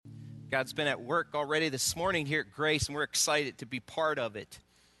God's been at work already this morning here at Grace, and we're excited to be part of it.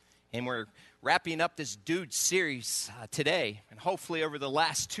 And we're wrapping up this Dude series today. And hopefully over the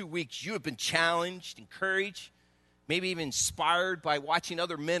last 2 weeks, you have been challenged, encouraged, maybe even inspired by watching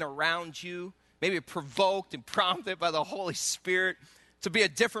other men around you, maybe provoked and prompted by the Holy Spirit to be a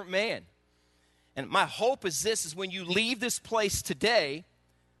different man. And my hope is this, is when you leave this place today,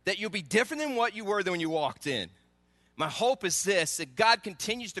 that you'll be different than what you were when you walked in. My hope is this, that God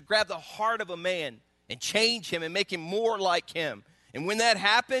continues to grab the heart of a man and change him and make him more like him. And when that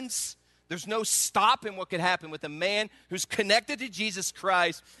happens, there's no stopping what could happen with a man who's connected to Jesus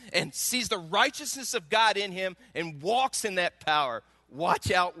Christ and sees the righteousness of God in him and walks in that power.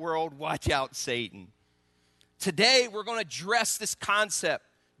 Watch out, world. Watch out, Satan. Today, we're going to address this concept.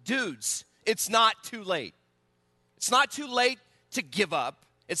 Dudes, it's not too late. It's not too late to give up.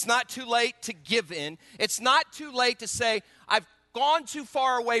 It's not too late to give in. It's not too late to say, I've gone too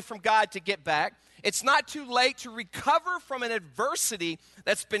far away from God to get back. It's not too late to recover from an adversity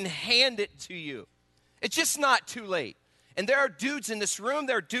that's been handed to you. It's just not too late. And there are dudes in this room,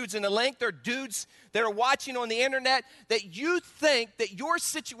 there are dudes in the link, there are dudes that are watching on the internet that you think that your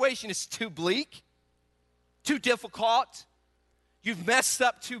situation is too bleak, too difficult, you've messed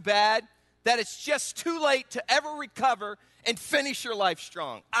up too bad, that it's just too late to ever recover and finish your life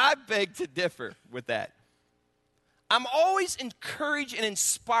strong. I beg to differ with that. I'm always encouraged and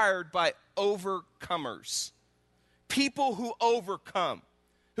inspired by overcomers. People who overcome,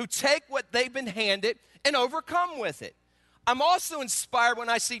 who take what they've been handed and overcome with it. I'm also inspired when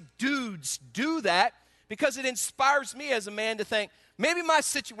I see dudes do that because it inspires me as a man to think, maybe my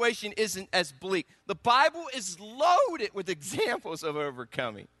situation isn't as bleak. The Bible is loaded with examples of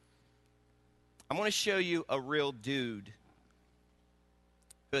overcoming. I'm going to show you a real dude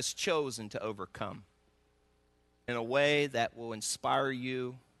who has chosen to overcome in a way that will inspire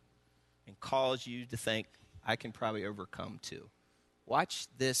you and cause you to think, I can probably overcome too. Watch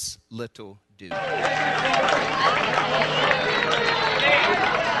this little dude. One!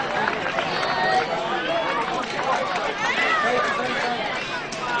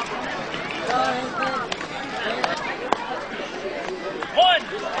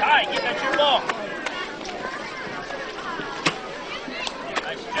 All right, get that your ball.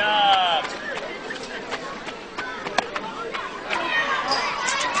 Nice job.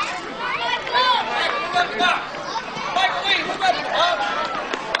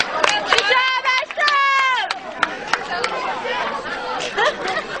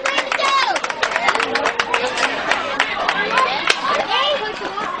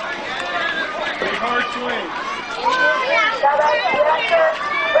 Hard swing.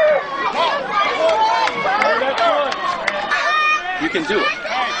 You can do it.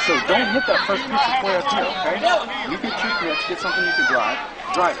 So don't hit that first piece of play up here, okay? You can keep it to get something you can drive.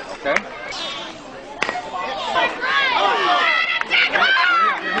 Drive it, okay?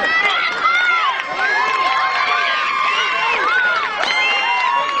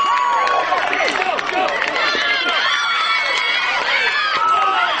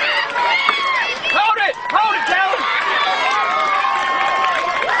 Hold it, Calvin.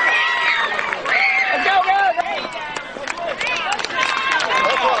 Let's go, guys.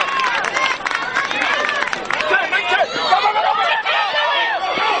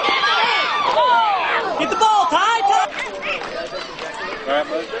 Get the ball, Ty. All right,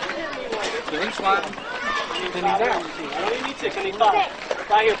 bud. So he's sliding. Then he's out. We need 6, I need 5.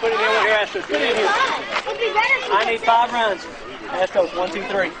 Right here, put it in here, Astros. Put it in here. I need 5 runs. Astros, 1, 2,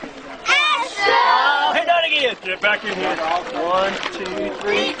 3. Oh, hit that again. Get back in here. 1, 2,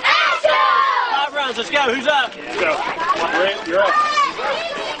 3. 5 runs. Let's go. Who's up? Let's go. Brent, you're up.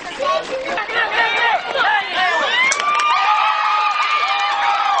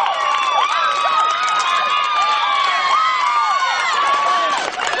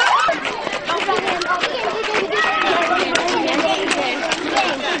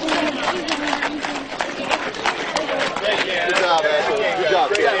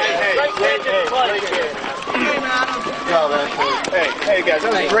 Hey guys,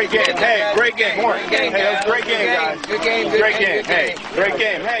 that was a great game. Hey, great game. Hey, that was a great game, guys. Good game. Great game. Hey, great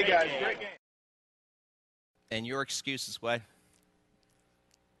game. Hey guys, great game. And your excuse is what?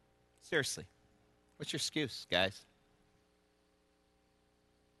 Seriously, what's your excuse, guys?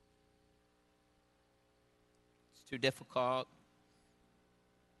 It's too difficult.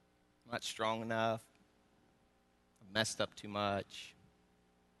 I'm not strong enough. I've messed up too much.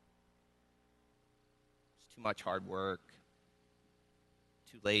 It's too much hard work.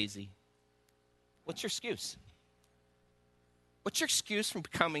 Too lazy. What's your excuse? What's your excuse from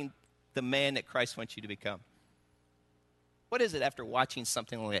becoming the man that Christ wants you to become? What is it after watching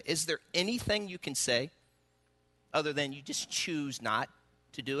something like that? Is there anything you can say other than you just choose not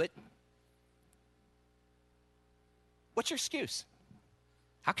to do it? What's your excuse?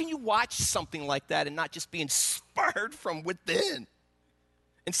 How can you watch something like that and not just be inspired from within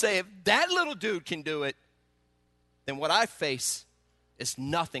and say, if that little dude can do it, then what I face is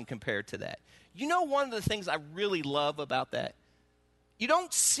nothing compared to that? You know, one of the things I really love about that, you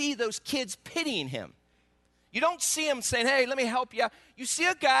don't see those kids pitying him. You don't see him saying, hey, let me help you out. You see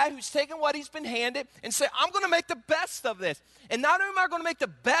a guy who's taking what he's been handed and say, I'm going to make the best of this. And not only am I going to make the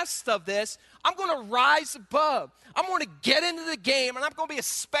best of this, I'm going to rise above. I'm going to get into the game, and I'm going to be a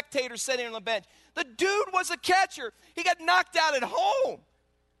spectator sitting on the bench. The dude was a catcher. He got knocked out at home.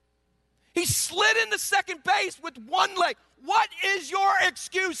 He slid into second base with one leg. What is your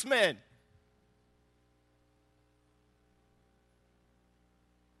excuse, man?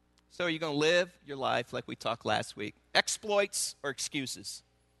 So are you going to live your life like we talked last week? Exploits or excuses?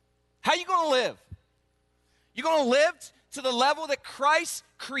 How are you going to live? You're going to live to the level that Christ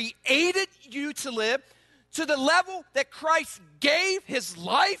created you to live, to the level that Christ gave his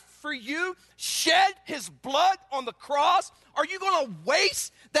life for you, shed his blood on the cross? Are you going to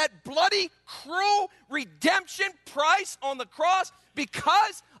waste that bloody, cruel redemption price on the cross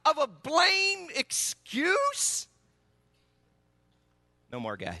because of a blame excuse? No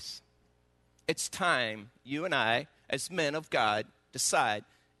more, guys. It's time you and I, as men of God, decide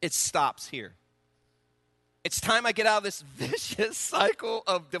it stops here. It's time I get out of this vicious cycle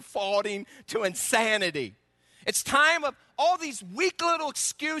of defaulting to insanity. It's time of all these weak little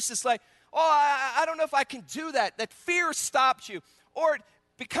excuses like, oh, I don't know if I can do that. That fear stops you. Or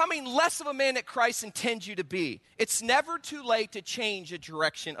becoming less of a man that Christ intends you to be. It's never too late to change the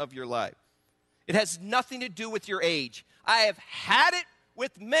direction of your life. It has nothing to do with your age. I have had it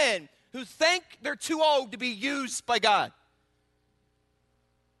with men who think they're too old to be used by God.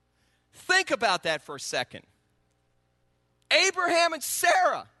 Think about that for a second. Abraham and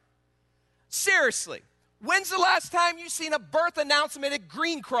Sarah. Seriously, when's the last time you seen a birth announcement at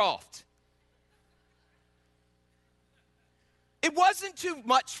Greencroft? It wasn't too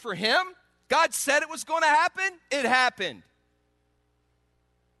much for him. God said it was going to happen. It happened.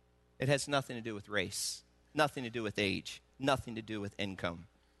 It has nothing to do with race, nothing to do with age, nothing to do with income.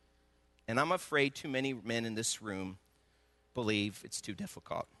 And I'm afraid too many men in this room believe it's too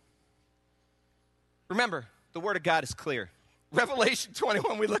difficult. Remember, the Word of God is clear. Revelation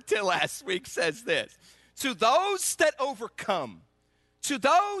 21, we looked at last week, says this. To those that overcome, to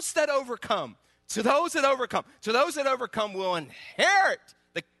those that overcome, to those that overcome, to those that overcome will inherit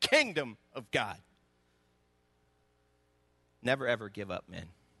the kingdom of God. Never, ever give up, men.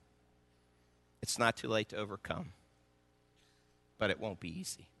 It's not too late to overcome, but it won't be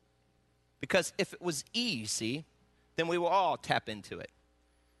easy. Because if it was easy, then we will all tap into it.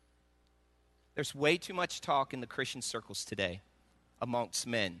 There's way too much talk in the Christian circles today amongst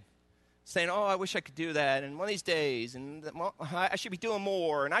men saying, oh, I wish I could do that, and one of these days, and well, I should be doing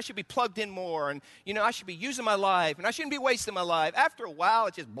more, and I should be plugged in more, and, you know, I should be using my life, and I shouldn't be wasting my life. After a while,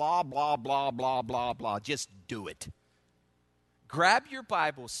 it's just blah, blah, blah, blah, blah, blah. Just do it. Grab your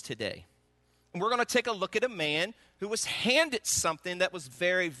Bibles today, and we're going to take a look at a man who was handed something that was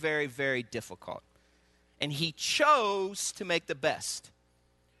very, very, very difficult, and he chose to make the best.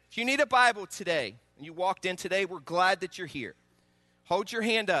 If you need a Bible today, and you walked in today, we're glad that you're here. Hold your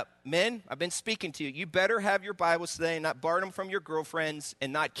hand up. Men, I've been speaking to you. You better have your Bibles today and not borrow them from your girlfriends,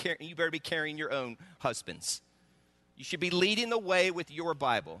 and you better be carrying your own husbands. You should be leading the way with your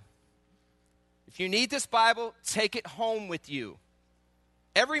Bible. If you need this Bible, take it home with you.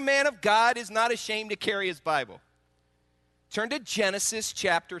 Every man of God is not ashamed to carry his Bible. Turn to Genesis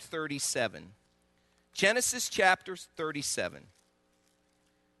chapter 37. Genesis chapter 37.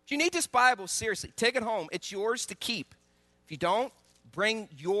 If you need this Bible, seriously, take it home. It's yours to keep. If you don't, bring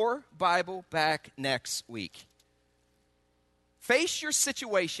your Bible back next week. Face your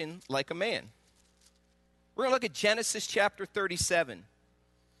situation like a man. We're going to look at Genesis chapter 37.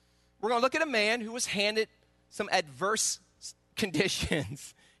 We're going to look at a man who was handed some adverse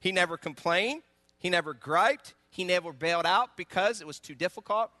conditions. He never complained. He never griped. He never bailed out because it was too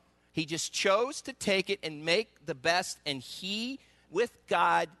difficult. He just chose to take it and make the best, and he, with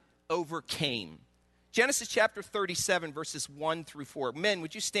God, overcame. Genesis chapter 37, verses 1 through 4. Men,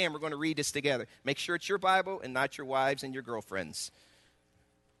 would you stand? We're going to read this together. Make sure it's your Bible and not your wives and your girlfriends.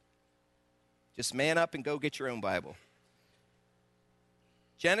 Just man up and go get your own Bible.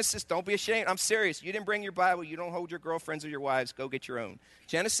 Genesis, don't be ashamed. I'm serious. You didn't bring your Bible. You don't hold your girlfriends or your wives. Go get your own.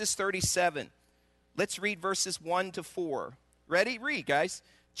 Genesis 37. Let's read verses 1 to 4. Ready? Read, guys.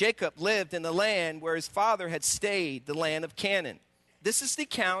 Jacob lived in the land where his father had stayed, the land of Canaan. This is the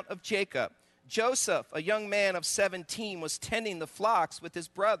account of Jacob. Joseph, a young man of 17, was tending the flocks with his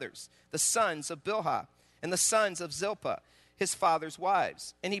brothers, the sons of Bilhah, and the sons of Zilpah, his father's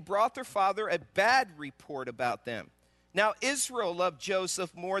wives. And he brought their father a bad report about them. Now Israel loved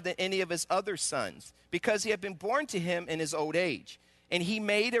Joseph more than any of his other sons, because he had been born to him in his old age. And he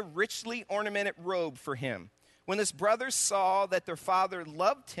made a richly ornamented robe for him. When his brothers saw that their father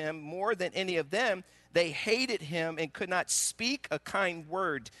loved him more than any of them, they hated him and could not speak a kind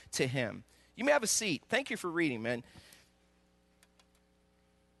word to him. You may have a seat. Thank you for reading, man.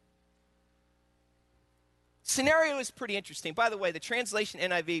 Scenario is pretty interesting. By the way, the translation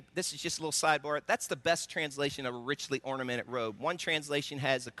NIV, this is just a little sidebar, that's the best translation of a richly ornamented robe. One translation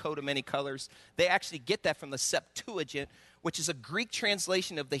has a coat of many colors. They actually get that from the Septuagint, which is a Greek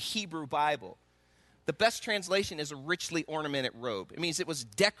translation of the Hebrew Bible. The best translation is a richly ornamented robe. It means it was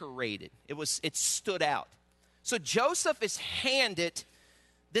decorated. It stood out. So Joseph is handed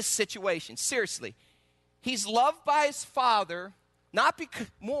this situation. Seriously. He's loved by his father, not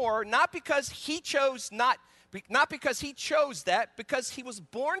because he chose that, because he was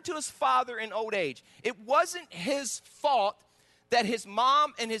born to his father in old age. It wasn't his fault that his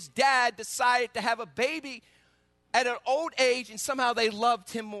mom and his dad decided to have a baby at an old age and somehow they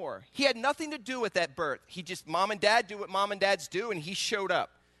loved him more. He had nothing to do with that birth. Mom and dad do what mom and dads do, and he showed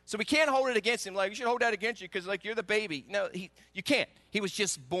up. So we can't hold it against him. Like, you should hold that against you because, like, you're the baby. No, you can't. He was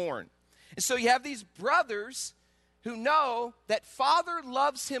just born. And so you have these brothers who know that father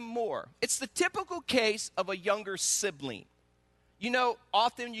loves him more. It's the typical case of a younger sibling. You know,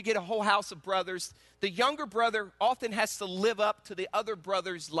 often you get a whole house of brothers. The younger brother often has to live up to the other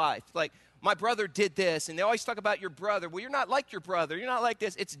brother's life. Like, my brother did this, and they always talk about your brother. Well, you're not like your brother. You're not like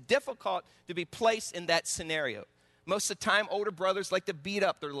this. It's difficult to be placed in that scenario. Most of the time, older brothers like to beat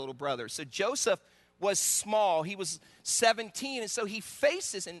up their little brothers. So Joseph was small. He was 17, and so he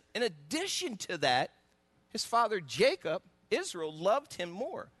faces, and in addition to that, his father Jacob, Israel, loved him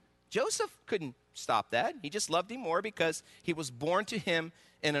more. Joseph couldn't stop that. He just loved him more because he was born to him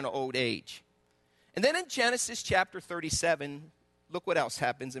in an old age. And then in Genesis chapter 37, look what else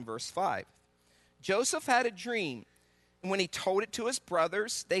happens in verse 5. Joseph had a dream, and when he told it to his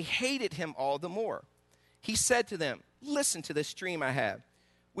brothers, they hated him all the more. He said to them, "Listen to this dream I have.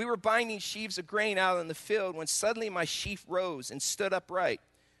 We were binding sheaves of grain out in the field when suddenly my sheaf rose and stood upright,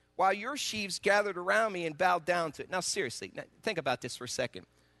 while your sheaves gathered around me and bowed down to it." Now seriously, think about this for a second.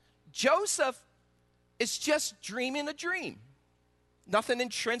 Joseph is just dreaming a dream. Nothing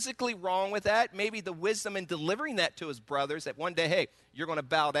intrinsically wrong with that. Maybe the wisdom in delivering that to his brothers that one day, hey, you're going to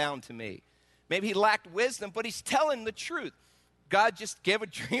bow down to me. Maybe he lacked wisdom, but he's telling the truth. God just gave a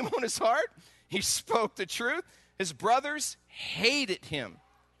dream on his heart. He spoke the truth. His brothers hated him.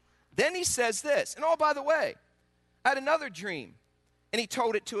 Then he says this, and oh, by the way, I had another dream. And he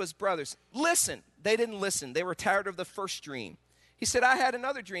told it to his brothers. Listen. They didn't listen. They were tired of the first dream. He said, I had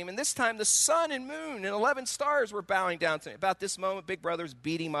another dream, and this time the sun and moon and 11 stars were bowing down to me. About this moment, big brothers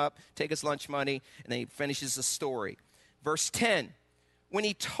beat him up, take his lunch money, and then he finishes the story. Verse 10, when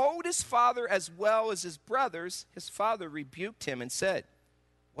he told his father as well as his brothers, his father rebuked him and said,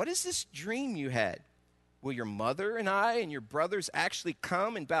 what is this dream you had? Will your mother and I and your brothers actually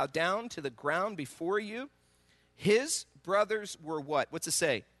come and bow down to the ground before you? His brothers were what? What's it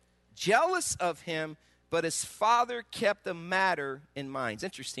say? Jealous of him, but his father kept the matter in mind. It's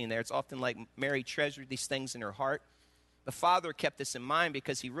interesting there. It's often like Mary treasured these things in her heart. The father kept this in mind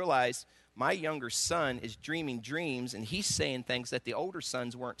because he realized my younger son is dreaming dreams, and he's saying things that the older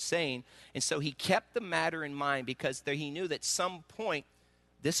sons weren't saying. And so he kept the matter in mind because he knew that at some point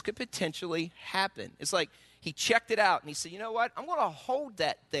this could potentially happen. It's like he checked it out, and he said, you know what? I'm going to hold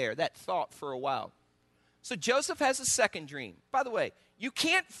that thought for a while. So Joseph has a second dream. By the way, you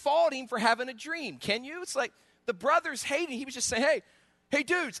can't fault him for having a dream, can you? It's like the brothers hated him. He was just saying, hey,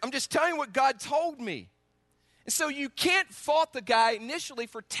 dudes, I'm just telling you what God told me. And so you can't fault the guy initially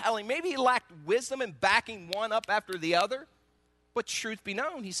for telling. Maybe he lacked wisdom in backing one up after the other. But truth be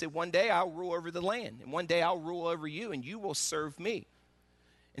known, he said, one day I'll rule over the land, and one day I'll rule over you, and you will serve me.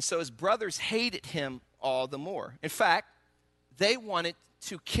 And so his brothers hated him all the more. In fact, they wanted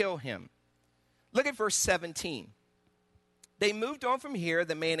to kill him. Look at verse 17. They moved on from here.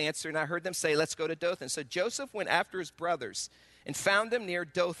 The man answered, and I heard them say, let's go to Dothan. So Joseph went after his brothers and found them near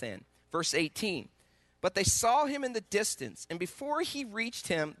Dothan. Verse 18. But they saw him in the distance, and before he reached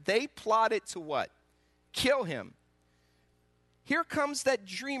him, they plotted to what? Kill him. Here comes that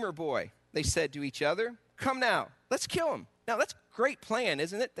dreamer boy, they said to each other. Come now, let's kill him. Now, that's a great plan,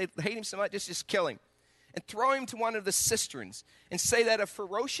 isn't it? They hate him so much, just kill him. and throw him to one of the cisterns and say that a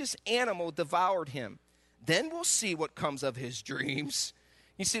ferocious animal devoured him. Then we'll see what comes of his dreams.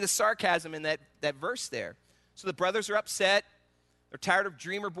 You see the sarcasm in that verse there. So the brothers are upset. They're tired of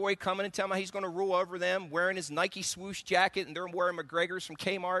Dreamer Boy coming and telling them how he's going to rule over them, wearing his Nike swoosh jacket, and they're wearing McGregor's from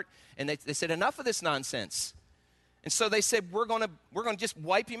Kmart. And they said, enough of this nonsense. And so they said, we're going to just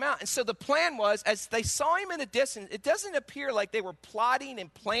wipe him out. And so the plan was, as they saw him in a distance, it doesn't appear like they were plotting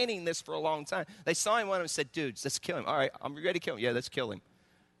and planning this for a long time. They saw him and said, dudes, let's kill him. All right, I'm ready to kill him. Yeah, let's kill him.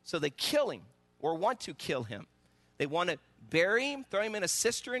 So they kill him or want to kill him. They want to bury him, throw him in a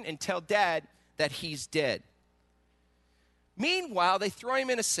cistern, and tell Dad that he's dead. Meanwhile, they throw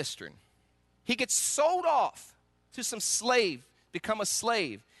him in a cistern. He gets sold off to some slave, become a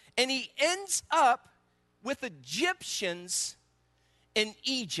slave, and he ends up with Egyptians in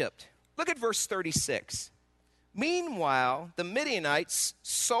Egypt. Look at verse 36. Meanwhile, the Midianites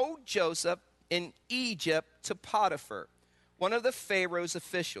sold Joseph in Egypt to Potiphar, one of the Pharaoh's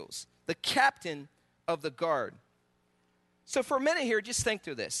officials, the captain of the guard. So for a minute here, just think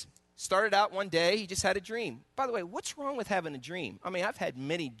through this. Started out one day, he just had a dream. By the way, what's wrong with having a dream? I mean, I've had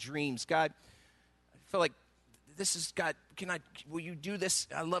many dreams. God, I feel like this is, God, will you do this?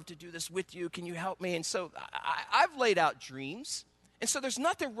 I'd love to do this with you. Can you help me? And so I've laid out dreams. And so there's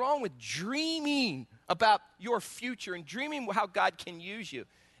nothing wrong with dreaming about your future and dreaming how God can use you.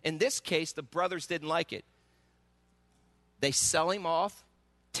 In this case, the brothers didn't like it. They sell him off,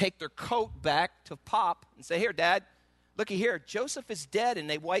 take their coat back to Pop and say, here, Dad, looky here, Joseph is dead. And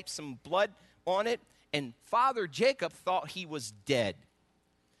they wipe some blood on it. And Father Jacob thought he was dead.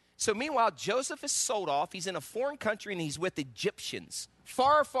 So meanwhile, Joseph is sold off. He's in a foreign country and he's with Egyptians,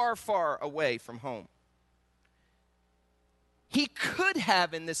 far, far, far away from home. He could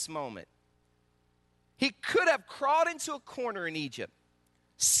have in this moment, he could have crawled into a corner in Egypt,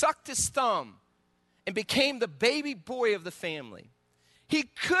 sucked his thumb, and became the baby boy of the family. He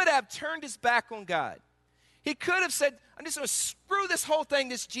could have turned his back on God. He could have said, I'm just going to screw this whole thing,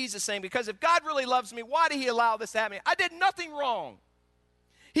 this Jesus thing, because if God really loves me, why did he allow this to happen? I did nothing wrong.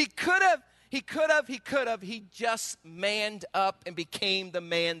 He could have. He just manned up and became the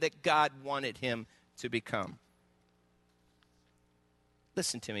man that God wanted him to become.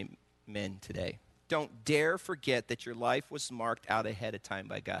 Listen to me, men, today. Don't dare forget that your life was marked out ahead of time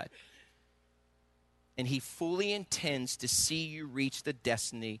by God. And he fully intends to see you reach the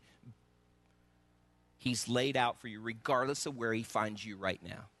destiny he's laid out for you, regardless of where he finds you right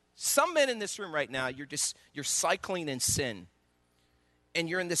now. Some men in this room right now, you're cycling in sin. And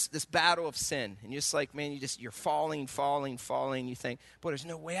you're in this battle of sin. And you're just like, man, you're falling. You think, boy, there's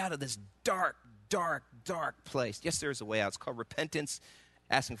no way out of this dark, dark, dark place. Yes, there is a way out. It's called repentance,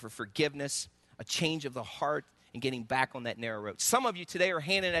 asking for forgiveness, a change of the heart, and getting back on that narrow road. Some of you today are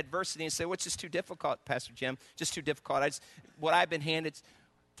handed adversity and say, what's just too difficult, Pastor Jim? Just too difficult. What I've been handed,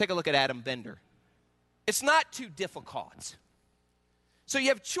 take a look at Adam Bender. It's not too difficult. So you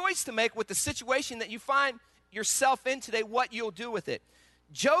have a choice to make with the situation that you find yourself in today, what you'll do with it.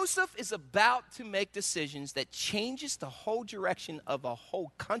 Joseph is about to make decisions that changes the whole direction of a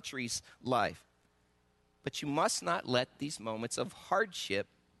whole country's life. But you must not let these moments of hardship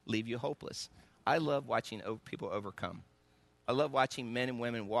leave you hopeless. I love watching people overcome. I love watching men and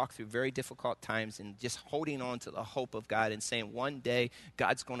women walk through very difficult times and just holding on to the hope of God and saying one day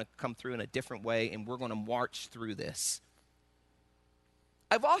God's going to come through in a different way and we're going to march through this.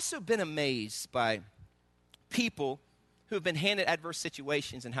 I've also been amazed by people who have been handed adverse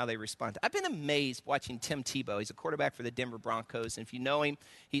situations and how they respond. I've been amazed watching Tim Tebow. He's a quarterback for the Denver Broncos. And if you know him,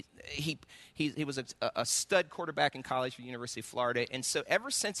 he was a stud quarterback in college for the University of Florida. And so ever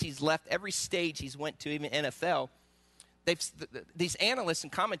since he's left every stage he's went to, even NFL, these analysts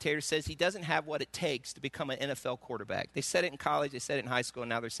and commentators says he doesn't have what it takes to become an NFL quarterback. They said it in college, they said it in high school, and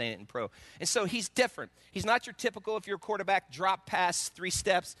now they're saying it in pro. And so he's different. He's not your typical, if you're a quarterback, drop pass 3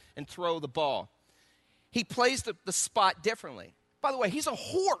 steps and throw the ball. He plays the spot differently. By the way, he's a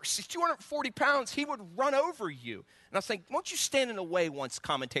horse. He's 240 pounds. He would run over you. And I was thinking, won't you stand in the way once,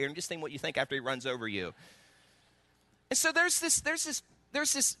 commentator, and just think what you think after he runs over you. And so there's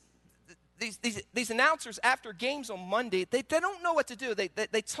these announcers after games on Monday, they don't know what to do.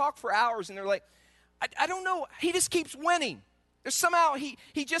 They talk for hours, and they're like, I don't know. He just keeps winning. There's somehow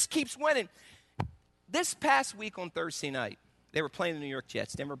he just keeps winning. This past week on Thursday night, they were playing the New York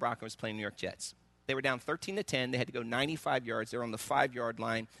Jets. Denver Broncos was playing New York Jets. They were down 13-10. They had to go 95 yards. They were on the 5-yard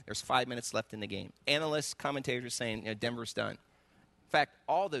line. There's 5 minutes left in the game. Analysts, commentators are saying, Denver's done. In fact,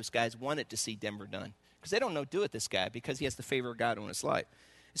 all those guys wanted to see Denver done because they don't know what to do with this guy because he has the favor of God on his life.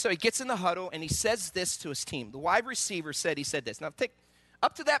 So he gets in the huddle, and he says this to his team. The wide receiver he said this. Now,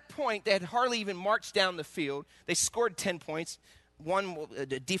 Up to that point, they had hardly even marched down the field. They scored 10 points, one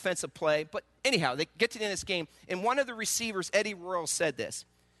defensive play. But anyhow, they get to the end of this game, and one of the receivers, Eddie Royal, said this.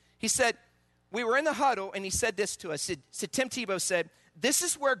 He said, we were in the huddle, and he said this to us. Tim Tebow said, this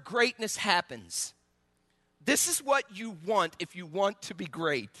is where greatness happens. This is what you want if you want to be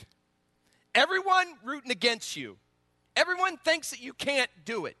great. Everyone rooting against you. Everyone thinks that you can't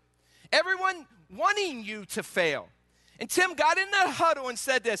do it. Everyone wanting you to fail. And Tim got in that huddle and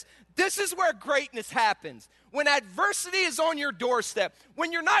said this is where greatness happens. When adversity is on your doorstep,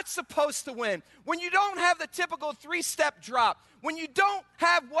 when you're not supposed to win, when you don't have the typical 3-step drop, when you don't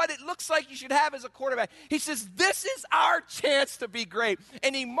have what it looks like you should have as a quarterback, he says, this is our chance to be great.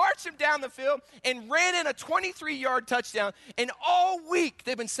 And he marched him down the field and ran in a 23-yard touchdown. And all week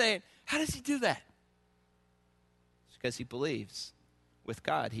they've been saying, how does he do that? It's because he believes with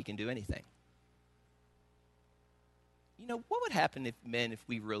God he can do anything. You know, what would happen if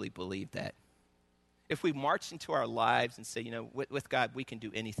we really believed that? If we marched into our lives and say, you know, with God, we can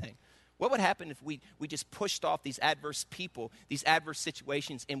do anything. What would happen if we just pushed off these adverse people, these adverse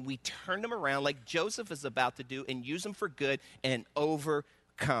situations, and we turned them around like Joseph is about to do and use them for good and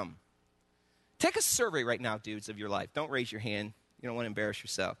overcome? Take a survey right now, dudes, of your life. Don't raise your hand. You don't want to embarrass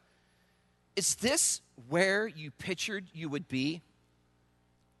yourself. Is this where you pictured you would be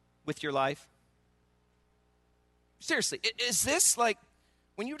with your life? Seriously, is this like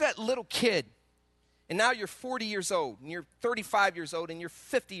when you were that little kid and now you're 40 years old and you're 35 years old and you're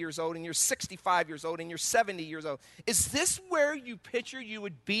 50 years old and you're 65 years old and you're 70 years old? Is this where you picture you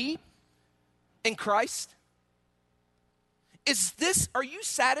would be in Christ? Are you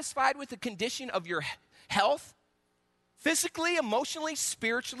satisfied with the condition of your health, physically, emotionally,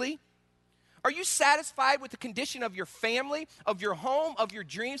 spiritually? Are you satisfied with the condition of your family, of your home, of your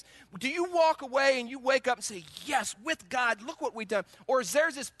dreams? Do you walk away and you wake up and say, yes, with God, look what we've done? Or is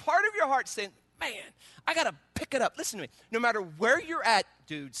there this part of your heart saying, man, I got to pick it up. Listen to me. No matter where you're at,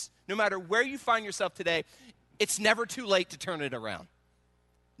 dudes, no matter where you find yourself today, it's never too late to turn it around.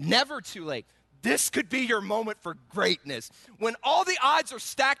 Never too late. This could be your moment for greatness. When all the odds are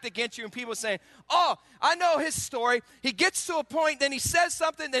stacked against you and people are saying, oh, I know his story. He gets to a point, then he says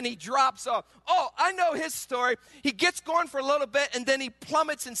something, then he drops off. Oh, I know his story. He gets going for a little bit, and then he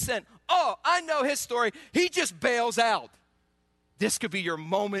plummets in sin. Oh, I know his story. He just bails out. This could be your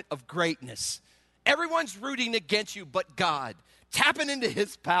moment of greatness. Everyone's rooting against you but God, tapping into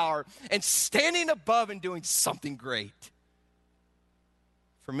his power and standing above and doing something great.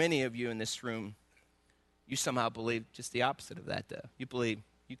 For many of you in this room, you somehow believe just the opposite of that, though. You believe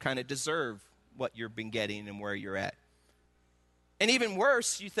you kind of deserve what you've been getting and where you're at. And even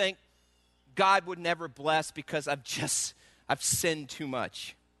worse, you think God would never bless because I've sinned too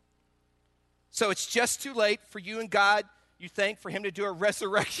much. So it's just too late for you and God, you think, for him to do a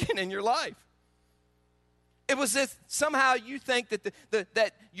resurrection in your life. It was as somehow you think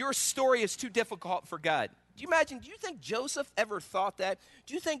that your story is too difficult for God. Do you think Joseph ever thought that?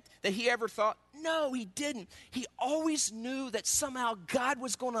 Do you think that he ever thought? No, he didn't. He always knew that somehow God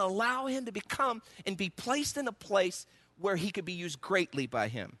was going to allow him to become and be placed in a place where he could be used greatly by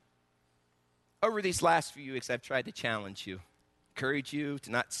him. Over these last few weeks, I've tried to challenge you, encourage you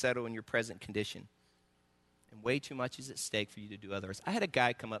to not settle in your present condition. And way too much is at stake for you to do others. I had a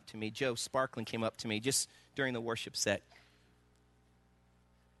guy come up to me, Joe Sparkling came up to me just during the worship set.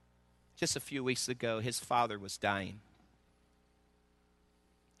 Just a few weeks ago, his father was dying.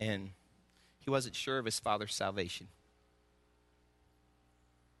 And he wasn't sure of his father's salvation.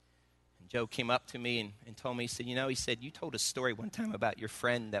 And Joe came up to me and told me, he said, you told a story one time about your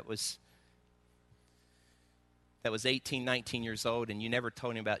friend that was 18, 19 years old, and you never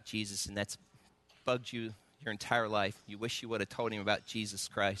told him about Jesus, and that's bugged you your entire life. You wish you would have told him about Jesus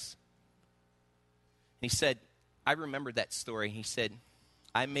Christ. And he said, I remembered that story. He said,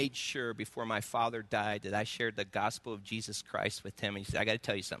 I made sure before my father died that I shared the gospel of Jesus Christ with him. And he said, I got to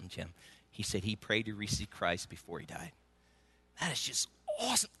tell you something, Jim. He said he prayed to receive Christ before he died. That is just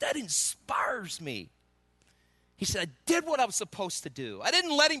awesome. That inspires me. He said, I did what I was supposed to do. I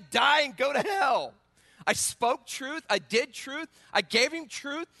didn't let him die and go to hell. I spoke truth. I did truth. I gave him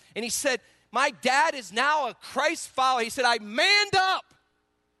truth. And he said, my dad is now a Christ follower. He said, I manned up.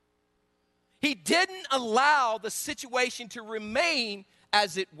 He didn't allow the situation to remain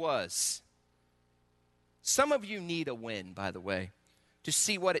as it was. Some of you need a win, by the way, to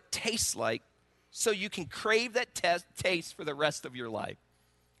see what it tastes like so you can crave that taste for the rest of your life.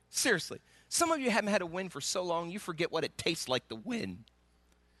 Seriously. Some of you haven't had a win for so long, you forget what it tastes like to win.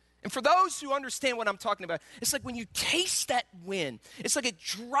 And for those who understand what I'm talking about, it's like when you taste that win, it's like it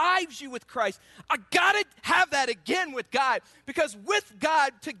drives you with Christ. I got to have that again with God, because with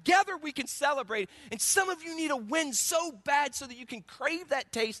God, together we can celebrate. And some of you need a win so bad so that you can crave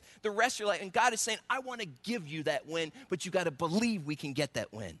that taste the rest of your life. And God is saying, I want to give you that win, but you got to believe we can get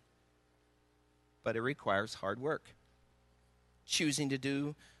that win. But it requires hard work, choosing to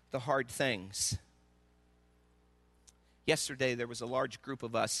do the hard things. Yesterday, there was a large group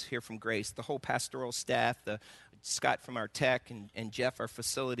of us here from Grace, the whole pastoral staff, Scott from our tech, and Jeff, our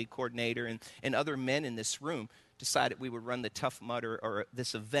facility coordinator, and other men in this room decided we would run the Tough Mudder or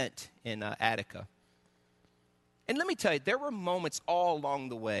this event in Attica. And let me tell you, there were moments all along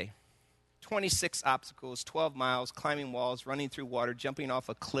the way. 26 obstacles, 12 miles, climbing walls, running through water, jumping off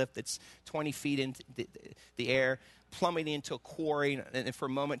a cliff that's 20 feet into the air, plummeting into a quarry. And for a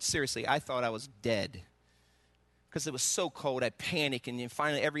moment, seriously, I thought I was dead, because it was so cold, I panicked, and then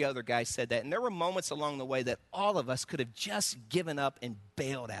finally every other guy said that. And there were moments along the way that all of us could have just given up and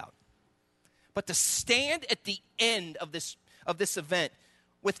bailed out. But to stand at the end of this event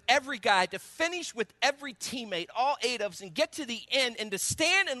with every guy, to finish with every teammate, all 8 of us, and get to the end, and to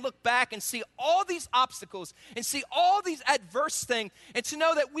stand and look back and see all these obstacles and see all these adverse things, and to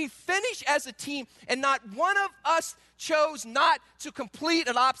know that we finish as a team and not one of us chose not to complete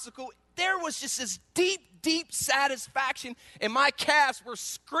an obstacle, there was just this deep satisfaction, and my calves were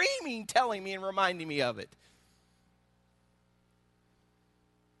screaming, telling me and reminding me of it.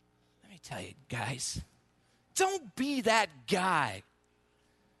 Let me tell you, guys, don't be that guy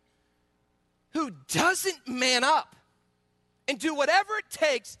who doesn't man up and do whatever it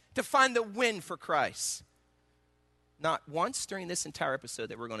takes to find the win for Christ. Not once during this entire episode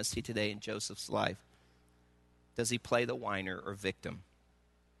that we're going to see today in Joseph's life does he play the whiner or victim.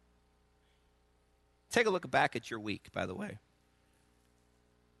 Take a look back at your week, by the way.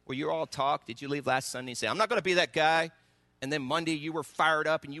 Were you all talk? Did you leave last Sunday and say, I'm not going to be that guy? And then Monday you were fired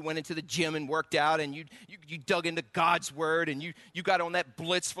up and you went into the gym and worked out and you dug into God's word and you got on that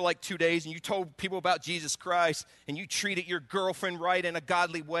blitz for like 2 days and you told people about Jesus Christ and you treated your girlfriend right in a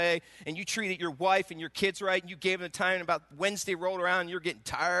godly way and you treated your wife and your kids right and you gave them the time. And about Wednesday rolled around and you're getting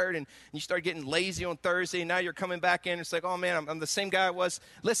tired and you started getting lazy on Thursday and now you're coming back in and it's like, oh man, I'm the same guy I was.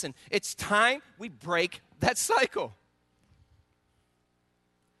 Listen, it's time we break that cycle.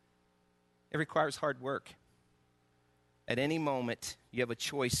 It requires hard work. At any moment, you have a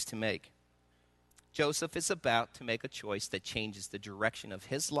choice to make. Joseph is about to make a choice that changes the direction of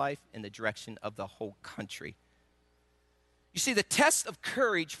his life and the direction of the whole country. You see, the test of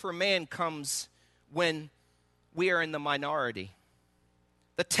courage for man comes when we are in the minority.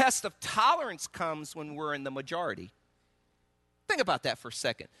 The test of tolerance comes when we're in the majority. Think about that for a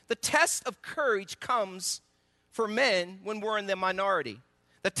second. The test of courage comes for men when we're in the minority.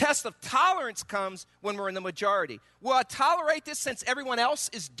 The test of tolerance comes when we're in the majority. Will I tolerate this since everyone else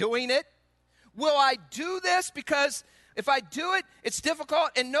is doing it? Will I do this because if I do it, it's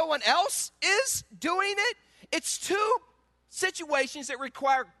difficult and no one else is doing it? It's 2 situations that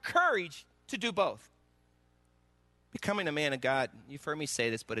require courage to do both. Becoming a man of God, you've heard me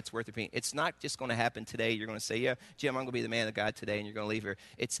say this, but it's worth repeating. It's not just going to happen today. You're going to say, yeah, Jim, I'm going to be the man of God today, and you're going to leave here.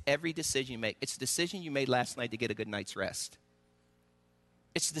 It's every decision you make. It's the decision you made last night to get a good night's rest.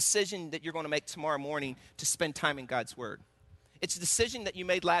 It's a decision that you're going to make tomorrow morning to spend time in God's Word. It's a decision that you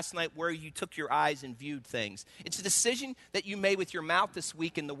made last night where you took your eyes and viewed things. It's a decision that you made with your mouth this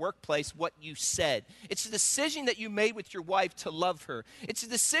week in the workplace, what you said. It's a decision that you made with your wife to love her. It's a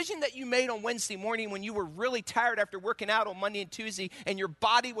decision that you made on Wednesday morning when you were really tired after working out on Monday and Tuesday and your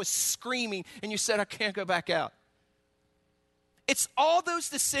body was screaming and you said, I can't go back out. It's all those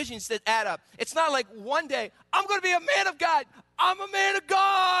decisions that add up. It's not like one day, I'm going to be a man of God. I'm a man of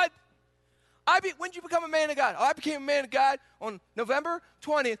God. When did you become a man of God? Oh, I became a man of God on November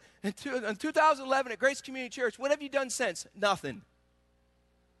 20th in 2011 at Grace Community Church. What have you done since? Nothing.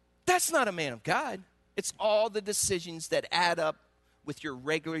 That's not a man of God. It's all the decisions that add up with your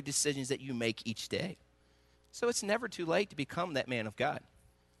regular decisions that you make each day. So it's never too late to become that man of God.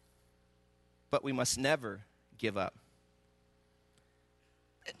 But we must never give up.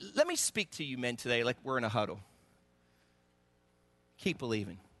 Let me speak to you men today like we're in a huddle. Keep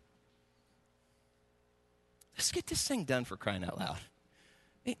believing. Let's get this thing done for crying out loud.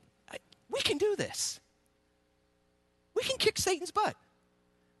 We can do this. We can kick Satan's butt.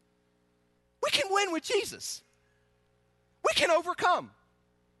 We can win with Jesus. We can overcome.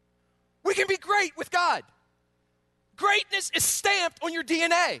 We can be great with God. Greatness is stamped on your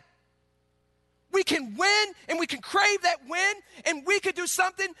DNA. We can win and we can crave that win and we could do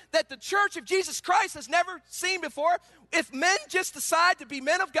something that the Church of Jesus Christ has never seen before. if men just decide to be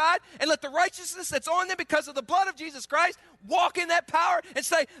men of God and let the righteousness that's on them because of the blood of Jesus Christ walk in that power and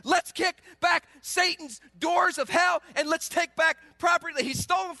say, let's kick back Satan's doors of hell and let's take back property that he's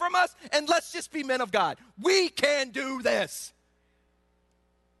stolen from us and let's just be men of God. We can do this.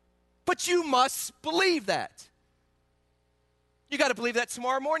 But you must believe that. You got to believe that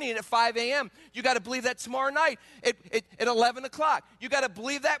tomorrow morning at 5 a.m. You got to believe that tomorrow night at 11 o'clock. You got to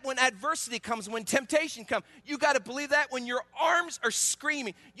believe that when adversity comes, when temptation comes. You got to believe that when your arms are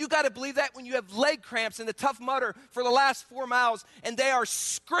screaming. You got to believe that when you have leg cramps in the Tough Mudder for the last 4 miles and they are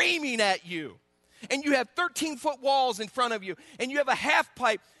screaming at you. And you have 13-foot walls in front of you. And you have a half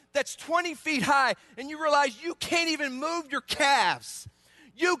pipe that's 20 feet high. And you realize you can't even move your calves.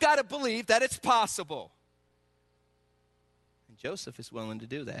 You got to believe that it's possible. Joseph is willing to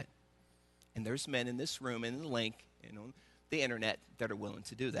do that. And there's men in this room and in the link and on the internet that are willing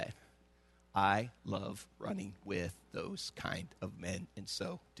to do that. I love running with those kind of men, and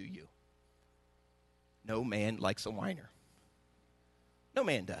so do you. No man likes a whiner. No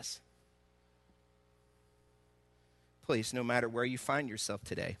man does. Please, no matter where you find yourself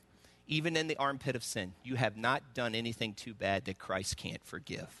today, even in the armpit of sin, you have not done anything too bad that Christ can't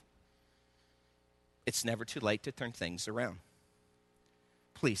forgive. It's never too late to turn things around.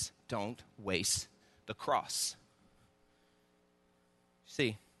 Please don't waste the cross.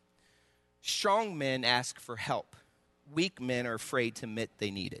 See, strong men ask for help. Weak men are afraid to admit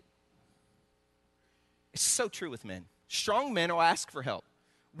they need it. It's so true with men. Strong men will ask for help.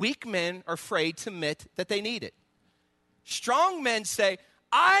 Weak men are afraid to admit that they need it. Strong men say,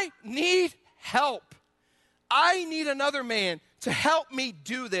 I need help. I need another man to help me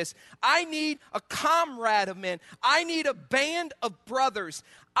do this. I need a comrade of men. I need a band of brothers.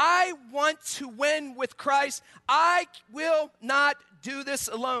 I want to win with Christ. I will not do this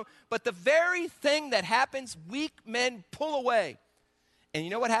alone. But the very thing that happens, weak men pull away. And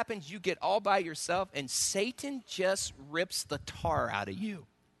you know what happens? You get all by yourself and Satan just rips the tar out of you.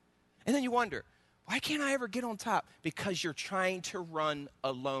 And then you wonder, why can't I ever get on top? Because you're trying to run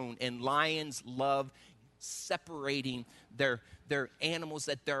alone. And lions love separating their animals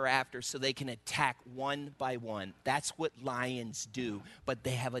that they're after so they can attack one by one. That's what lions do. But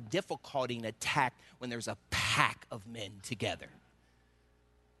they have a difficulty in attack when there's a pack of men together.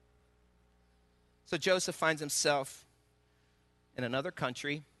 So Joseph finds himself in another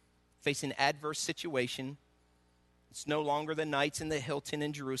country, facing an adverse situation. It's no longer the nights in the Hilton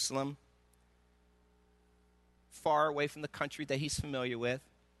in Jerusalem, far away from the country that he's familiar with,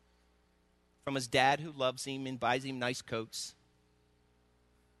 from his dad who loves him and buys him nice coats.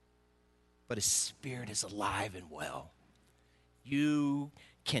 But his spirit is alive and well. You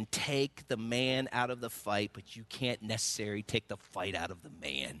can take the man out of the fight, but you can't necessarily take the fight out of the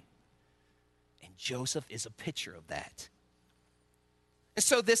man. And Joseph is a picture of that. And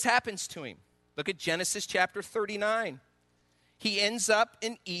so this happens to him. Look at Genesis chapter 39. He ends up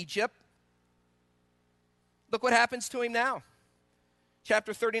in Egypt. Look what happens to him now.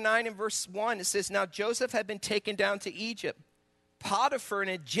 Chapter 39 and verse 1, it says, Now Joseph had been taken down to Egypt. Potiphar, an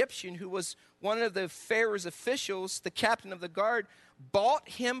Egyptian who was one of the Pharaoh's officials, the captain of the guard, bought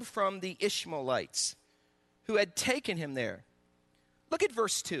him from the Ishmaelites who had taken him there. Look at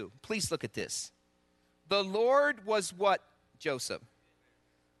verse 2. Please look at this. The Lord was what, Joseph?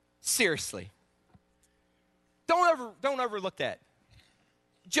 Seriously. Don't overlook that.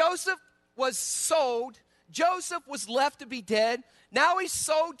 Joseph was sold. Joseph was left to be dead. Now he's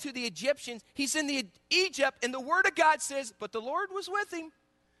sold to the Egyptians. He's in Egypt, and the word of God says, but the Lord was with him.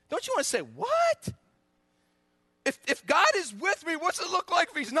 Don't you want to say, what? If God is with me, what's it look like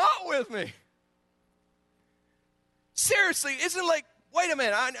if he's not with me? Seriously, isn't it like, wait a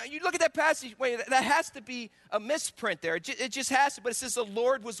minute, you look at that passage, wait, that has to be a misprint there. It just has to, but it says the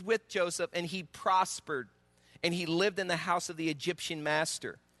Lord was with Joseph, and he prospered, and he lived in the house of the Egyptian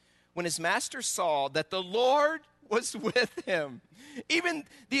master. When his master saw that the Lord was with him, even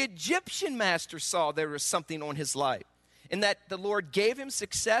the Egyptian master saw there was something on his life, and that the Lord gave him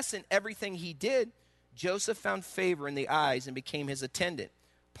success in everything he did. Joseph found favor in the eyes and became his attendant.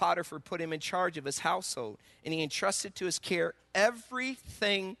 Potiphar put him in charge of his household, and he entrusted to his care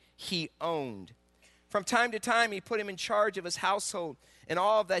everything he owned. From time to time, he put him in charge of his household and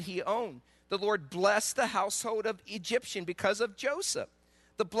all that he owned. The Lord blessed the household of Egyptian because of Joseph.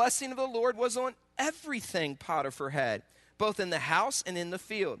 The blessing of the Lord was on everything Potiphar had, both in the house and in the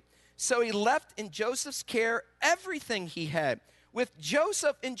field. So he left in Joseph's care everything he had, with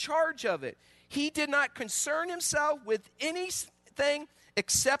Joseph in charge of it. He did not concern himself with anything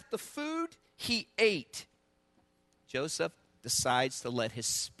except the food he ate. Joseph decides to let his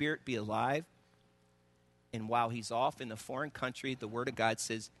spirit be alive And while he's off in the foreign country, the Word of God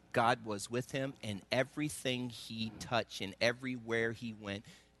says God was with him, and everything he touched and everywhere he went,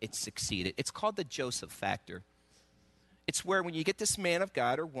 it succeeded. It's called the Joseph factor. It's where when you get this man of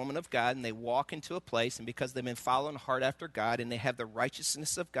God or woman of God and they walk into a place, and because they've been following hard after God and they have the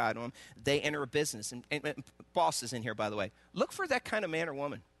righteousness of God on them, they enter a business. And bosses in here, by the way, look for that kind of man or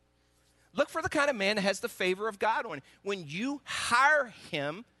woman. Look for the kind of man that has the favor of God on him. When you hire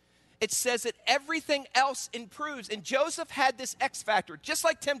him, it says that everything else improves. And Joseph had this X factor, just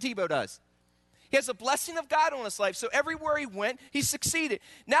like Tim Tebow does. He has a blessing of God on his life, so everywhere he went, he succeeded.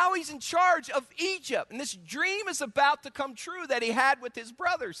 Now he's in charge of Egypt, and this dream is about to come true that he had with his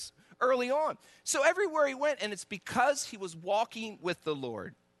brothers early on. So everywhere he went, and it's because he was walking with the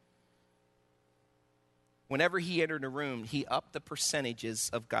Lord. Whenever he entered a room, he upped the percentages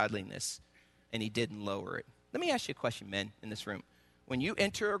of godliness, and he didn't lower it. Let me ask you a question, men in this room. When you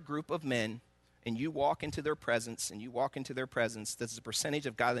enter a group of men, and you walk into their presence, does the percentage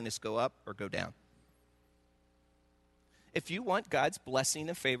of godliness go up or go down? If you want God's blessing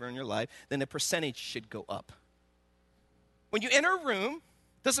and favor in your life, then the percentage should go up. When you enter a room,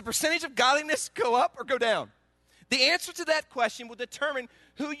 does the percentage of godliness go up or go down? The answer to that question will determine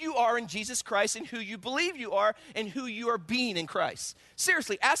who you are in Jesus Christ and who you believe you are and who you are being in Christ.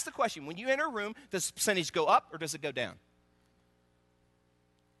 Seriously, ask the question. When you enter a room, does the percentage go up or does it go down?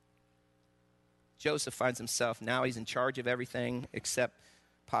 Joseph finds himself, now he's in charge of everything except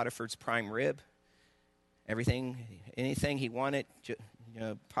Potiphar's prime rib. Anything he wanted,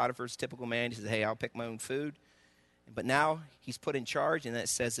 Potiphar's typical man, he says, hey, I'll pick my own food. But now he's put in charge, and that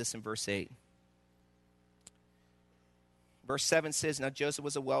says this in verse 8. Verse 7 says, now Joseph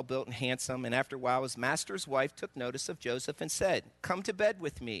was a well-built and handsome, and after a while his master's wife took notice of Joseph and said, come to bed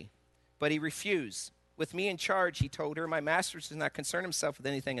with me. But he refused. With me in charge, he told her, my master does not concern himself with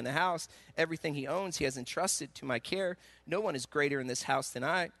anything in the house. Everything he owns he has entrusted to my care. No one is greater in this house than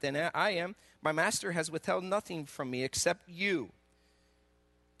I am. My master has withheld nothing from me except you,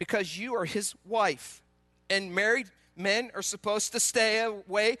 because you are his wife, and married men are supposed to stay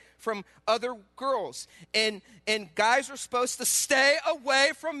away from other girls, and guys are supposed to stay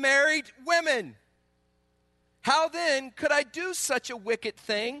away from married women. How then could I do such a wicked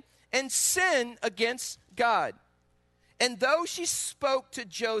thing and sin against God? And though she spoke to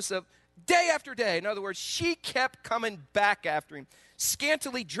Joseph day after day, in other words, she kept coming back after him,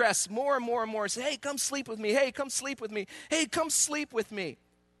 scantily dressed more and more and more, say, hey, come sleep with me. Hey, come sleep with me. Hey, come sleep with me.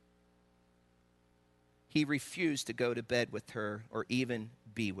 He refused to go to bed with her or even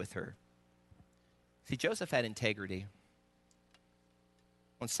be with her. See, Joseph had integrity.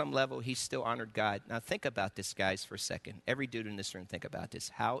 On some level, he still honored God. Now think about this, guys, for a second. Every dude in this room, think about this.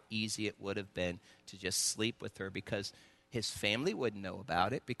 How easy it would have been to just sleep with her because his family wouldn't know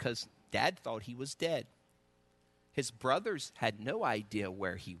about it, because dad thought he was dead. His brothers had no idea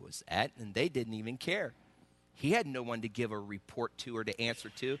where he was at, and they didn't even care. He had no one to give a report to or to answer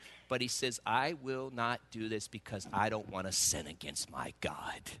to, but he says, I will not do this because I don't want to sin against my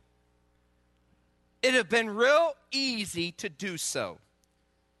God. It'd have been real easy to do so.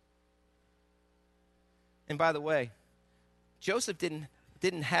 And by the way, Joseph didn't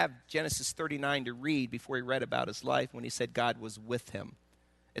have Genesis 39 to read before he read about his life when he said God was with him.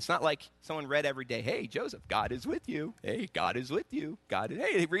 It's not like someone read every day, hey, Joseph, God is with you. Hey, God is with you.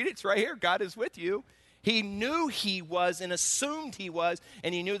 Hey, read it, it's right here. God is with you. He knew he was and assumed he was,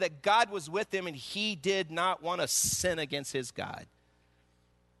 and he knew that God was with him, and he did not want to sin against his God.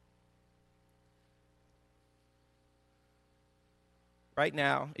 Right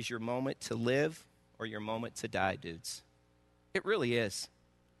now is your moment to live or your moment to die, dudes. It really is.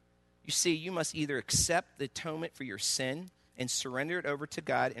 You see, you must either accept the atonement for your sin and surrender it over to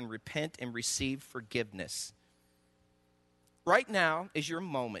God and repent and receive forgiveness. Right now is your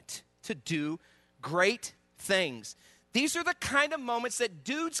moment to do great things. These are the kind of moments that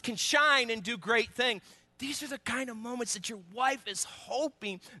dudes can shine and do great things. These are the kind of moments that your wife is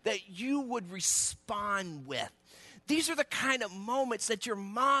hoping that you would respond with. These are the kind of moments that your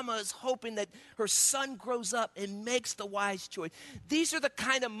mama is hoping that her son grows up and makes the wise choice. These are the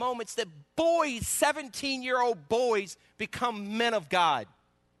kind of moments that boys, 17-year-old boys, become men of God,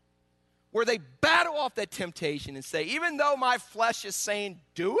 where they battle off that temptation and say, even though my flesh is saying,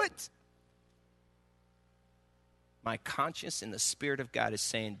 do it, my conscience and the Spirit of God is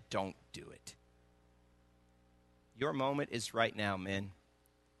saying, don't do it. Your moment is right now, men.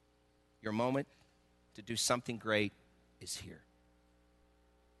 Your moment to do something great is here.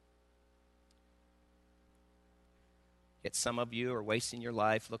 Yet some of you are wasting your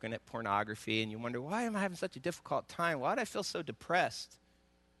life looking at pornography, and you wonder, why am I having such a difficult time? Why do I feel so depressed?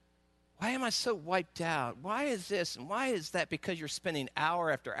 Why am I so wiped out? Why is this and why is that? Because you're spending hour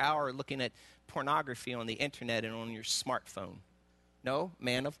after hour looking at pornography on the internet and on your smartphone. No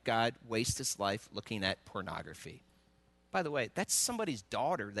man of God wastes his life looking at pornography. By the way, that's somebody's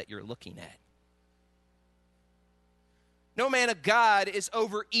daughter that you're looking at. No man of God is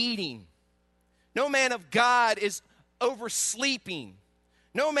overeating. No man of God is oversleeping.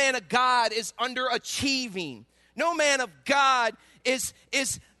 No man of God is underachieving. No man of God is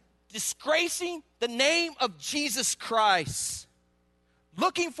disgracing the name of Jesus Christ,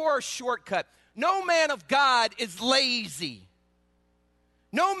 looking for a shortcut. No man of God is lazy.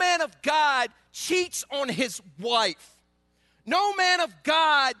 No man of God cheats on his wife. No man of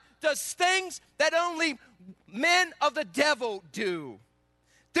God does things that only men of the devil do.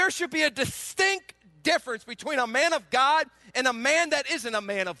 There should be a distinct difference between a man of God and a man that isn't a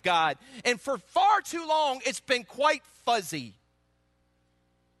man of God. And for far too long, it's been quite fuzzy.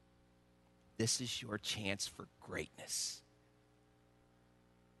 This is your chance for greatness.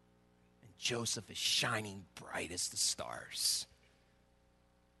 And Joseph is shining bright as the stars.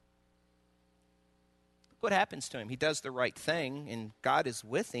 Look what happens to him. He does the right thing, and God is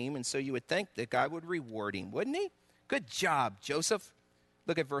with him, and so you would think that God would reward him, wouldn't he? Good job, Joseph.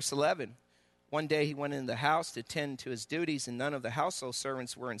 Look at verse 11. One day he went into the house to tend to his duties, and none of the household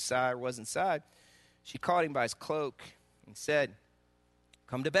servants was inside. She caught him by his cloak and said,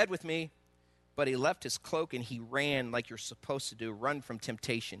 "Come to bed with me." But he left his cloak and he ran like you're supposed to do, run from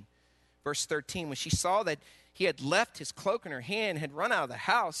temptation. Verse 13, when she saw that he had left his cloak in her hand and had run out of the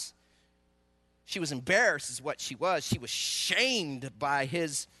house, she was embarrassed is what she was. She was shamed by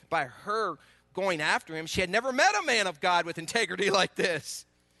her going after him. She had never met a man of God with integrity like this.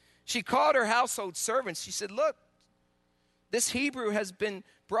 She called her household servants. She said, "Look, this Hebrew has been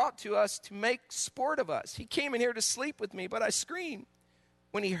brought to us to make sport of us. He came in here to sleep with me, but I screamed.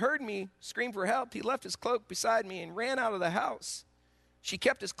 When he heard me scream for help, he left his cloak beside me and ran out of the house." She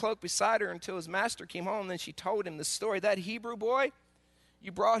kept his cloak beside her until his master came home. Then she told him the story. "That Hebrew boy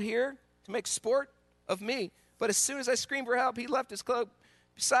you brought here to make sport of me. But as soon as I screamed for help, he left his cloak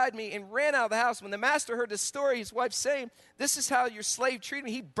beside me and ran out of the house." When the master heard the story, his wife saying, "This is how your slave treated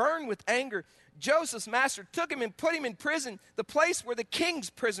me," he burned with anger. Joseph's master took him and put him in prison, the place where the king's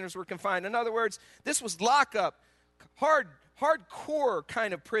prisoners were confined. In other words, this was lockup, hardcore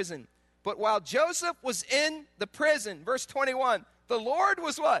kind of prison. But while Joseph was in the prison, verse 21, the Lord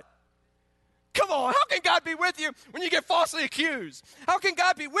was what? Come on, how can God be with you when you get falsely accused? How can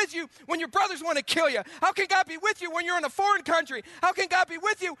God be with you when your brothers want to kill you? How can God be with you when you're in a foreign country? How can God be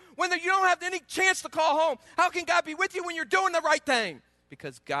with you when you don't have any chance to call home? How can God be with you when you're doing the right thing?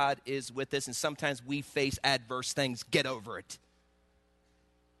 Because God is with us, and sometimes we face adverse things. Get over it.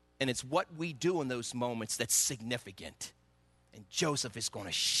 And it's what we do in those moments that's significant. And Joseph is going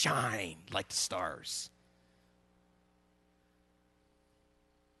to shine like the stars.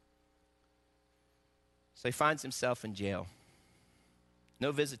 So he finds himself in jail.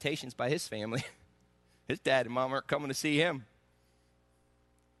 No visitations by his family. His dad and mom aren't coming to see him.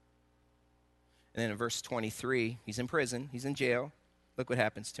 And then in verse 23, he's in prison. He's in jail. Look what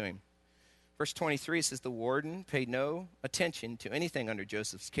happens to him. Verse 23 says, the warden paid no attention to anything under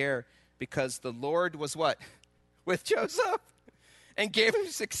Joseph's care because the Lord was what? With Joseph and gave him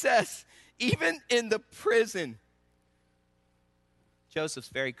success even in the prison. Joseph's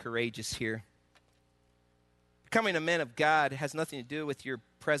very courageous here. Becoming a man of God has nothing to do with your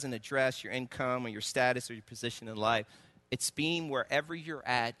present address, your income, or your status, or your position in life. It's being wherever you're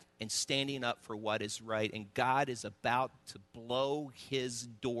at and standing up for what is right. And God is about to blow his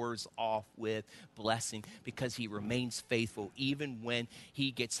doors off with blessing because he remains faithful even when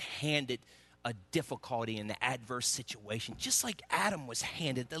he gets handed a difficulty in an adverse situation. Just like Adam was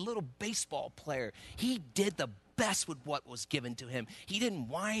handed, the little baseball player. He did the best with what was given to him. He didn't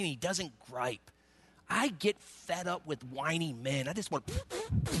whine. He doesn't gripe. I get fed up with whiny men. I just want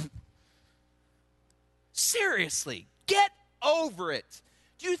seriously, get over it.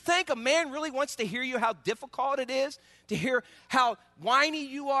 Do you think a man really wants to hear you how difficult it is? To hear how whiny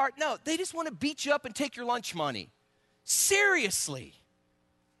you are? No, they just want to beat you up and take your lunch money. Seriously.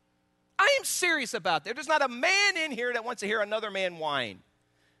 I am serious about that. There's not a man in here that wants to hear another man whine.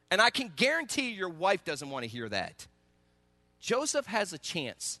 And I can guarantee your wife doesn't want to hear that. Joseph has a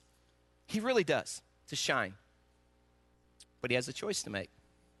chance. He really does. To shine. But he has a choice to make.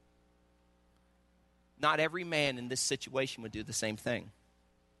 Not every man in this situation would do the same thing.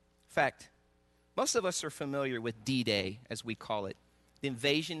 In fact, most of us are familiar with D-Day, as we call it, the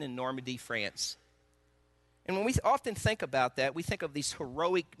invasion in Normandy, France. And when we often think about that, we think of these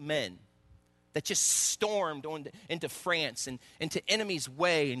heroic men that just stormed into France and into enemy's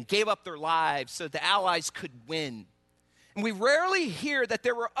way and gave up their lives so the Allies could win. And we rarely hear that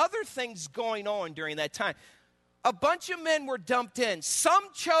there were other things going on during that time. A bunch of men were dumped in. Some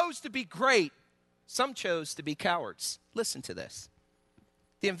chose to be great. Some chose to be cowards. Listen to this.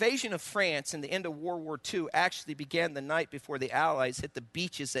 The invasion of France and the end of World War II actually began the night before the Allies hit the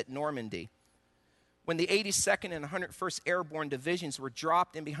beaches at Normandy, when the 82nd and 101st Airborne Divisions were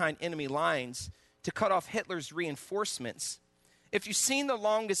dropped in behind enemy lines to cut off Hitler's reinforcements. If you've seen The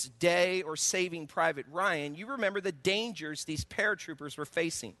Longest Day or Saving Private Ryan, you remember the dangers these paratroopers were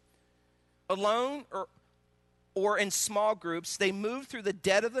facing. Alone or in small groups, they moved through the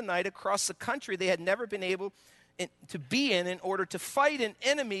dead of the night across a country they had never been able to be in order to fight an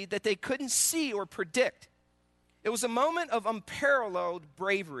enemy that they couldn't see or predict. It was a moment of unparalleled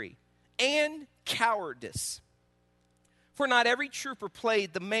bravery and cowardice. For not every trooper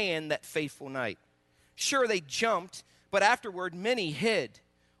played the man that fateful night. Sure, they jumped, but afterward many hid.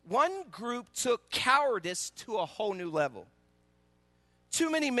 One group took cowardice to a whole new level. Too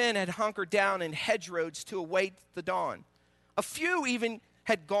many men had hunkered down in hedgerows to await the dawn. A few even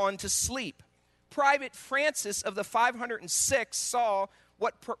had gone to sleep. Private Francis of the 506 saw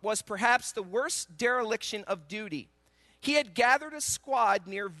what was perhaps the worst dereliction of duty. He had gathered a squad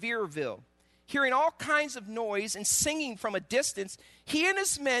near Vierville. Hearing all kinds of noise and singing from a distance, he and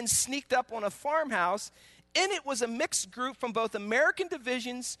his men sneaked up on a farmhouse. In it was a mixed group from both American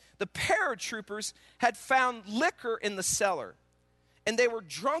divisions. The paratroopers had found liquor in the cellar, and they were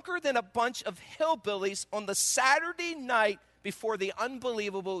drunker than a bunch of hillbillies on the Saturday night before the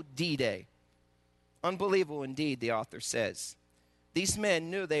unbelievable D-Day. Unbelievable indeed, the author says. These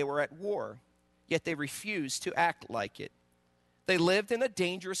men knew they were at war, yet they refused to act like it. They lived in a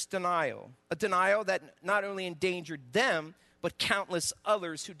dangerous denial, a denial that not only endangered them, but countless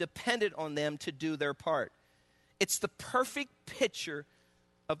others who depended on them to do their part. It's the perfect picture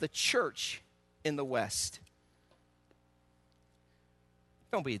of the church in the West.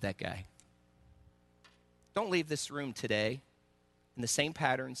 Don't be that guy. Don't leave this room today in the same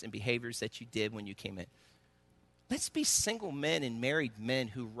patterns and behaviors that you did when you came in. Let's be single men and married men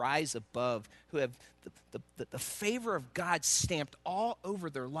who rise above, who have the favor of God stamped all over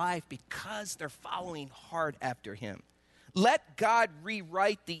their life because they're following hard after him. Let God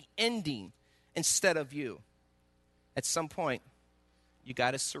rewrite the ending instead of you. At some point, you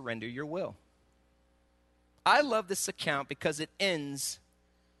got to surrender your will. I love this account because it ends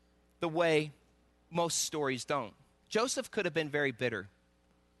the way most stories don't. Joseph could have been very bitter.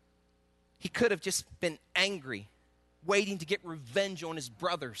 He could have just been angry, waiting to get revenge on his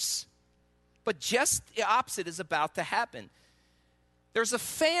brothers. But just the opposite is about to happen. There's a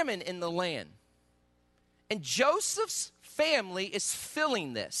famine in the land, and Joseph's family is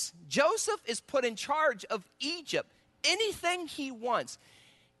filling this. Joseph is put in charge of Egypt. Anything he wants.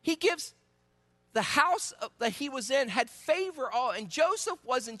 He gives the house that he was in had favor all, and Joseph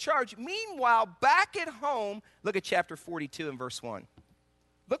was in charge. Meanwhile, back at home, look at chapter 42 and verse 1.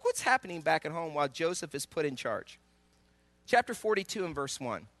 Look what's happening back at home while Joseph is put in charge. Chapter 42 and verse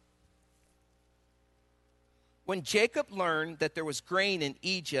 1. When Jacob learned that there was grain in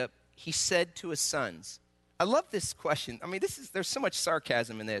Egypt, he said to his sons, I love this question. I mean, there's so much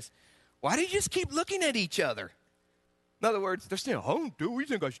sarcasm in this. Why do you just keep looking at each other? In other words, they're saying, what do you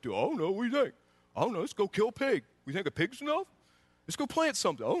think I should do? I don't know, what do you think? I don't know, let's go kill a pig. We think a pig's enough? Let's go plant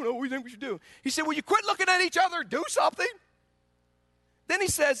something. I don't know, what do you think we should do? He said, will you quit looking at each other and do something? Then he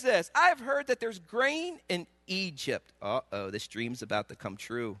says this, I have heard that there's grain in Egypt. Uh-oh, this dream's about to come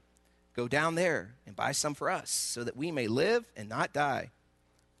true. Go down there and buy some for us so that we may live and not die.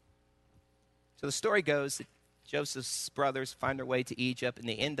 So the story goes that Joseph's brothers find their way to Egypt and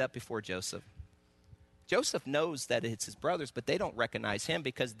they end up before Joseph. Joseph knows that it's his brothers, but they don't recognize him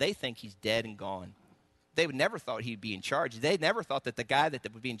because they think he's dead and gone. They would never thought he'd be in charge. They never thought that the guy that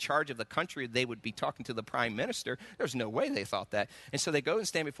would be in charge of the country, they would be talking to the prime minister. There's no way they thought that. And so they go and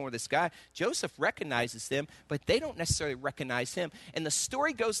stand before this guy. Joseph recognizes them, but they don't necessarily recognize him. And the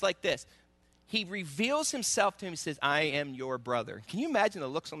story goes like this. He reveals himself to him. He says, I am your brother. Can you imagine the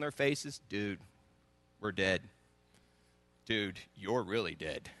looks on their faces? Dude, we're dead. Dude, you're really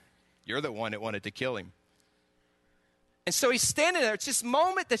dead. You're the one that wanted to kill him. And so he's standing there. It's this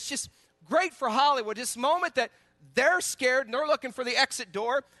moment that's just great for Hollywood. This moment that they're scared and they're looking for the exit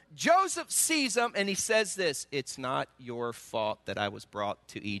door. Joseph sees them and he says this, it's not your fault that I was brought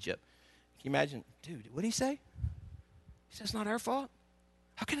to Egypt. Can you imagine? Dude, what did he say? He says, it's not our fault?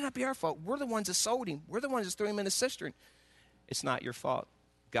 How can it not be our fault? We're the ones that sold him. We're the ones that threw him in the cistern. It's not your fault.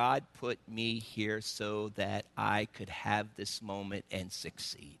 God put me here so that I could have this moment and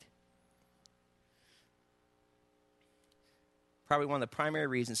succeed. Probably one of the primary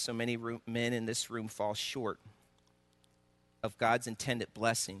reasons so many men in this room fall short of God's intended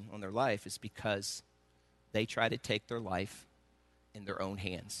blessing on their life is because they try to take their life in their own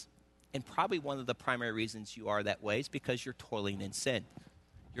hands. And probably one of the primary reasons you are that way is because you're toiling in sin.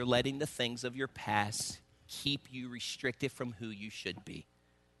 You're letting the things of your past keep you restricted from who you should be.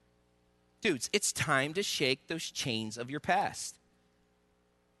 Dudes, it's time to shake those chains of your past.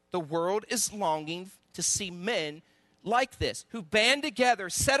 The world is longing to see men like this, who band together,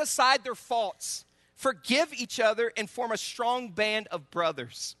 set aside their faults, forgive each other, and form a strong band of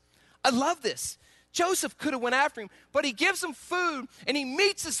brothers. I love this. Joseph could have went after him, but he gives him food, and he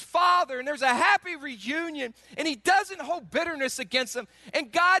meets his father, and there's a happy reunion, and he doesn't hold bitterness against him.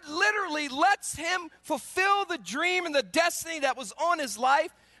 And God literally lets him fulfill the dream and the destiny that was on his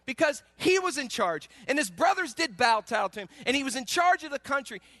life because he was in charge, and his brothers did bow to him, and he was in charge of the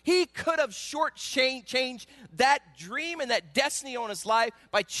country. He could have shortchanged that dream and that destiny on his life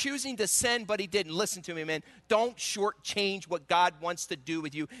by choosing to sin, but he didn't. Listen to me, man. Don't shortchange what God wants to do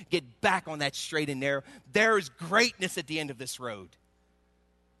with you. Get back on that straight and narrow. There is greatness at the end of this road.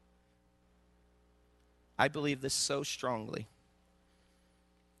 I believe this so strongly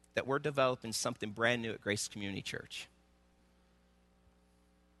that we're developing something brand new at Grace Community Church.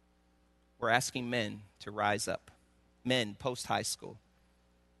 We're asking men to rise up. Men post-high school.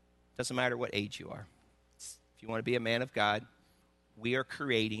 Doesn't matter what age you are. If you want to be a man of God, we are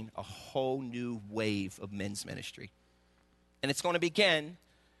creating a whole new wave of men's ministry. And it's going to begin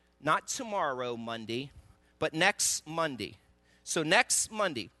not tomorrow, Monday, but next Monday. So next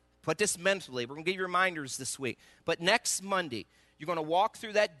Monday, put this mentally. We're going to give you reminders this week. But next Monday, you're going to walk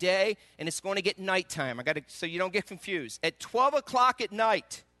through that day, and it's going to get nighttime. So you don't get confused. At 12 o'clock at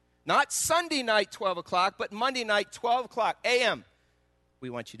night, not Sunday night, 12 o'clock, but Monday night, 12 o'clock a.m., we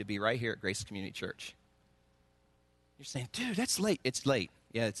want you to be right here at Grace Community Church. You're saying, dude, that's late. It's late.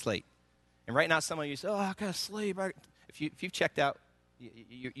 Yeah, it's late. And right now, some of you say, oh, I got to sleep. If you've checked out,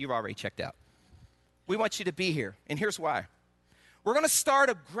 you've already checked out. We want you to be here, and here's why. We're going to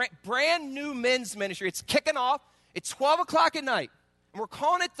start a brand new men's ministry. It's kicking off. It's 12 o'clock at night, and we're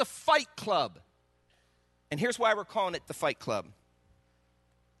calling it the Fight Club. And here's why we're calling it the Fight Club.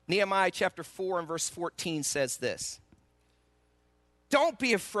 Nehemiah chapter 4 and verse 14 says this. Don't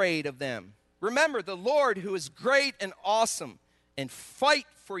be afraid of them. Remember the Lord who is great and awesome, and fight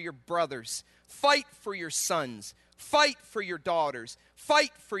for your brothers. Fight for your sons. Fight for your daughters.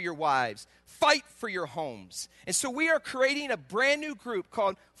 Fight for your wives. Fight for your homes. And so we are creating a brand new group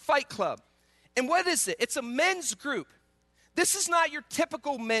called Fight Club. And what is it? It's a men's group. This is not your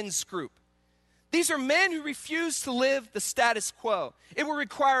typical men's group. These are men who refuse to live the status quo. It will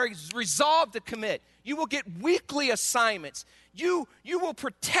require resolve to commit. You will get weekly assignments. You will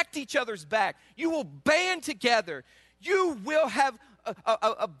protect each other's back. You will band together. You will have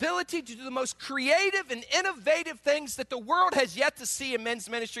ability to do the most creative and innovative things that the world has yet to see in men's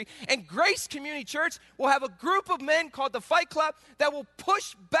ministry. And Grace Community Church will have a group of men called the Fight Club that will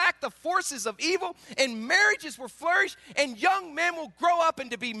push back the forces of evil, and marriages will flourish, and young men will grow up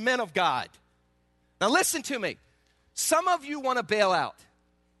into be men of God. Now listen to me. Some of you want to bail out.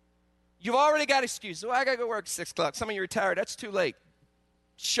 You've already got excuses. Well, I got to go work at 6 o'clock. Some of you are tired. That's too late.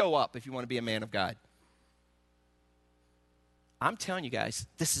 Show up if you want to be a man of God. I'm telling you guys,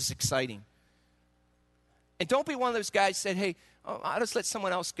 this is exciting. And don't be one of those guys that said, hey, I'll just let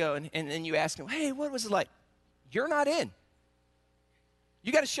someone else go. And then you ask them, hey, what was it like? You're not in.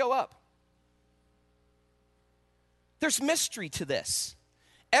 You got to show up. There's mystery to this.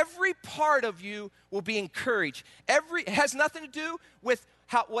 Every part of you will be encouraged. It has nothing to do with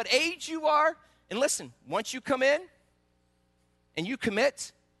what age you are. And listen, once you come in and you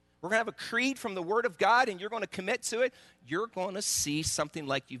commit, we're going to have a creed from the Word of God, and you're going to commit to it. You're going to see something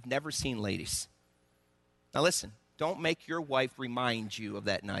like you've never seen, ladies. Now listen, don't make your wife remind you of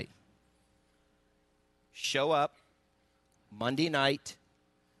that night. Show up Monday night,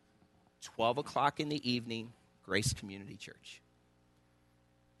 12 o'clock in the evening, Grace Community Church.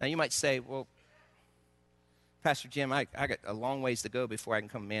 Now, you might say, well, Pastor Jim, I got a long ways to go before I can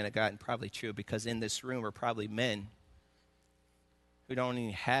become a man of God, and probably true, because in this room are probably men who don't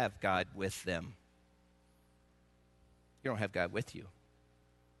even have God with them. You don't have God with you.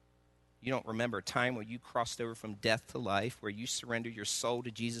 You don't remember a time where you crossed over from death to life, where you surrendered your soul to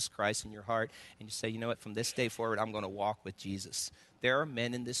Jesus Christ in your heart, and you say, you know what, from this day forward, I'm going to walk with Jesus. There are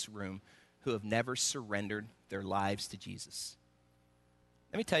men in this room who have never surrendered their lives to Jesus.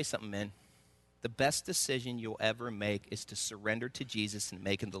 Let me tell you something, men. The best decision you'll ever make is to surrender to Jesus and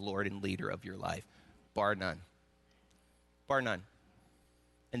make him the Lord and leader of your life, bar none. Bar none.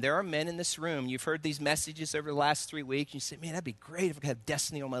 And there are men in this room, you've heard these messages over the last 3 weeks, and you say, man, that'd be great if I could have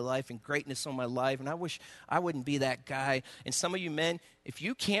destiny on my life and greatness on my life, and I wish I wouldn't be that guy. And some of you men, if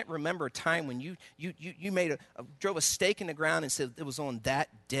you can't remember a time when you drove a stake in the ground and said it was on that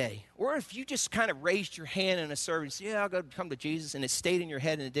day, or if you just kind of raised your hand in a service, yeah, I'll go come to Jesus, and it stayed in your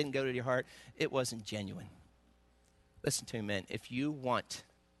head and it didn't go to your heart, it wasn't genuine. Listen to me, men. If you want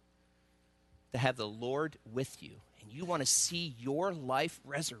to have the Lord with you, and you want to see your life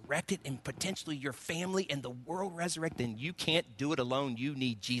resurrected and potentially your family and the world resurrected, then you can't do it alone. You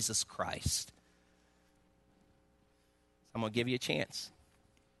need Jesus Christ. I'm going to give you a chance.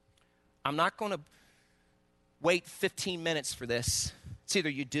 I'm not going to wait 15 minutes for this. It's either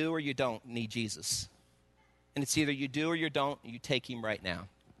you do or you don't need Jesus. And it's either you do or you don't, and you take him right now.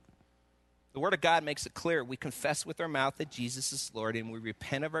 The Word of God makes it clear. We confess with our mouth that Jesus is Lord, and we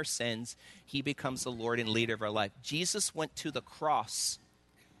repent of our sins. He becomes the Lord and leader of our life. Jesus went to the cross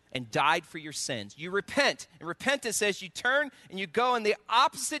and died for your sins. You repent, and repentance says you turn and you go in the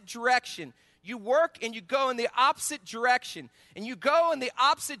opposite direction. You work and you go in the opposite direction, and you go in the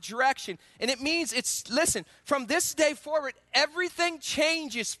opposite direction. And it means listen, from this day forward, everything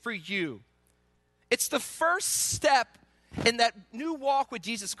changes for you. It's the first step in that new walk with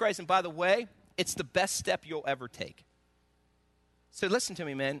Jesus Christ. And by the way, it's the best step you'll ever take. So listen to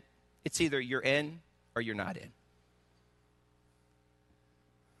me, man. It's either you're in or you're not in.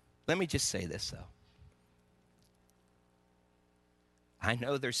 Let me just say this, though. I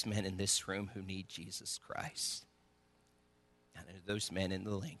know there's men in this room who need Jesus Christ. I know those men in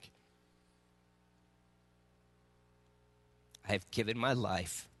the link. I have given my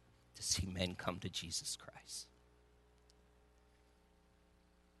life to see men come to Jesus Christ.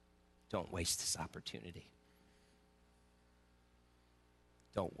 Don't waste this opportunity.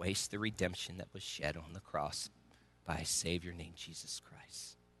 Don't waste the redemption that was shed on the cross by a Savior named Jesus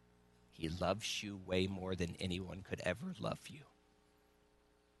Christ. He loves you way more than anyone could ever love you.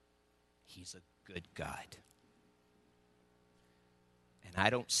 He's a good God. And I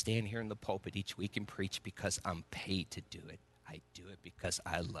don't stand here in the pulpit each week and preach because I'm paid to do it. I do it because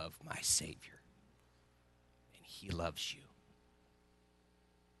I love my Savior. And he loves you.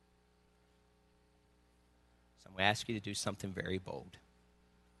 I'm going to ask you to do something very bold.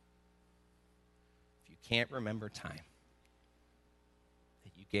 If you can't remember time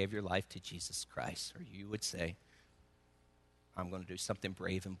that you gave your life to Jesus Christ, or you would say, I'm going to do something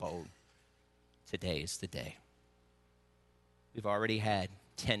brave and bold, today is the day. We've already had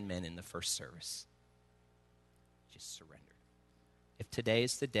 10 men in the first service. Just surrender. If today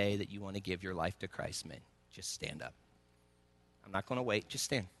is the day that you want to give your life to Christ, men, just stand up. I'm not going to wait. Just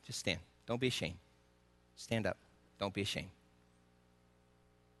stand. Just stand. Don't be ashamed. Stand up. Don't be ashamed.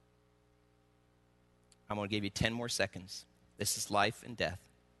 I'm going to give you 10 more seconds. This is life and death.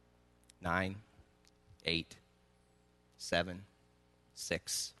 9, 8, 7,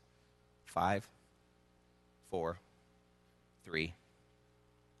 6, 5, 4, 3,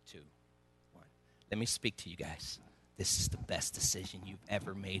 2, 1. Let me speak to you guys. This is the best decision you've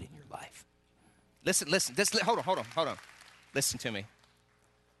ever made in your life. Listen. Hold on. Listen to me.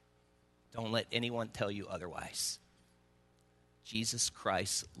 Don't let anyone tell you otherwise. Jesus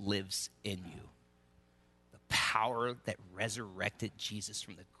Christ lives in you. The power that resurrected Jesus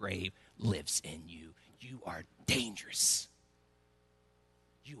from the grave lives in you. You are dangerous.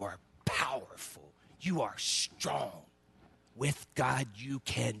 You are powerful. You are strong. With God, you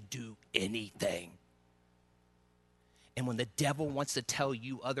can do anything. And when the devil wants to tell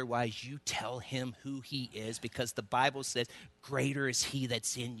you otherwise, you tell him who he is, because the Bible says, greater is he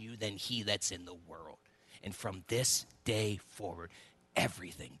that's in you than he that's in the world. And from this day forward,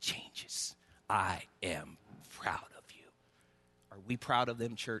 everything changes. I am proud of you. Are we proud of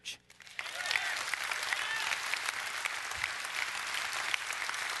them, church?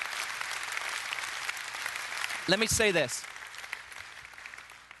 Let me say this.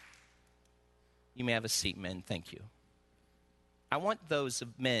 You may have a seat, men. Thank you. I want those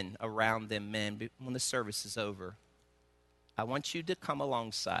men around them, men, when the service is over, I want you to come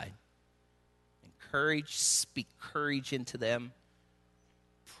alongside. Encourage, speak courage into them,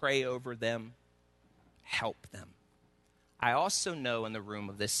 pray over them, help them. I also know in the room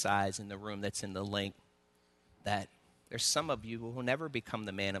of this size, in the room that's in the link, that there's some of you who will never become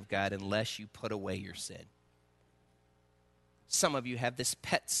the man of God unless you put away your sin. Some of you have this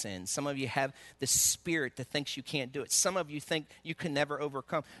pet sin. Some of you have this spirit that thinks you can't do it. Some of you think you can never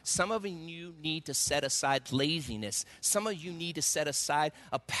overcome. Some of you need to set aside laziness. Some of you need to set aside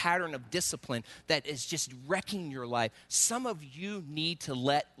a pattern of discipline that is just wrecking your life. Some of you need to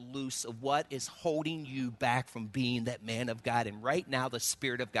let loose of what is holding you back from being that man of God. And right now, the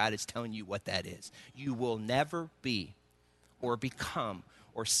Spirit of God is telling you what that is. You will never be or become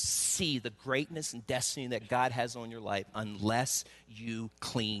or see the greatness and destiny that God has on your life unless you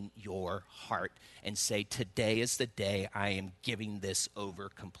clean your heart and say, today is the day I am giving this over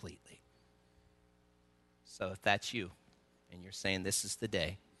completely. So if that's you and you're saying this is the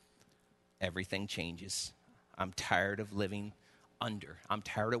day, everything changes. I'm tired of living under. I'm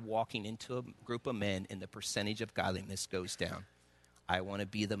tired of walking into a group of men and the percentage of godliness goes down. I want to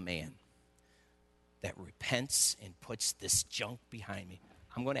be the man that repents and puts this junk behind me.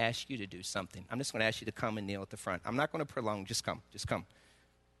 I'm going to ask you to do something. I'm just going to ask you to come and kneel at the front. I'm not going to prolong. Just come. Just come.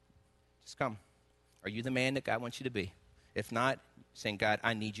 Just come. Are you the man that God wants you to be? If not, saying, God,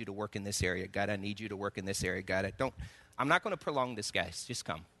 I need you to work in this area. God, I need you to work in this area. God, I'm not going to prolong this, guys. Just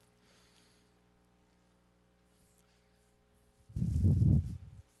come.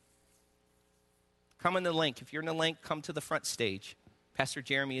 Come in the link. If you're in the link, come to the front stage. Pastor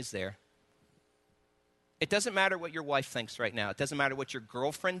Jeremy is there. It doesn't matter what your wife thinks right now. It doesn't matter what your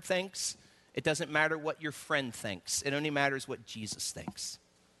girlfriend thinks. It doesn't matter what your friend thinks. It only matters what Jesus thinks.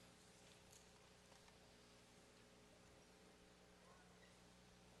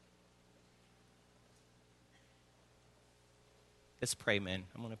 Let's pray, man.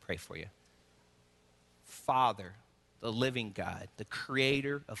 I'm going to pray for you. Father, the living God, the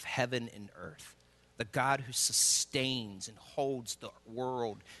creator of heaven and earth, the God who sustains and holds the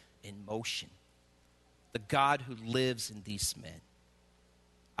world in motion, the God who lives in these men.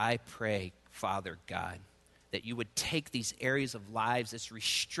 I pray, Father God, that you would take these areas of lives that's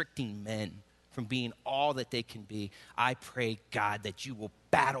restricting men from being all that they can be. I pray, God, that you will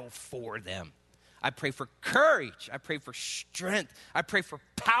battle for them. I pray for courage. I pray for strength. I pray for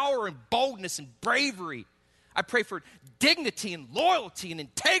power and boldness and bravery. I pray for dignity and loyalty and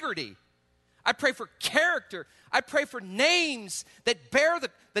integrity. I pray for character. I pray for names that bear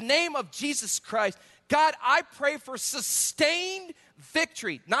the name of Jesus Christ. God, I pray for sustained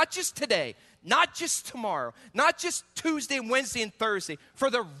victory, not just today, not just tomorrow, not just Tuesday and Wednesday and Thursday, for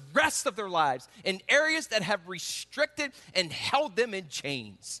the rest of their lives in areas that have restricted and held them in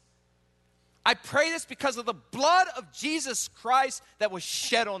chains. I pray this because of the blood of Jesus Christ that was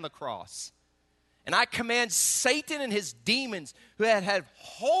shed on the cross. And I command Satan and his demons who had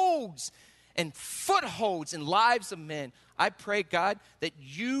holds and footholds in lives of men, I pray, God, that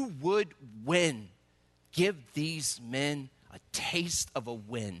you would win. Give these men a taste of a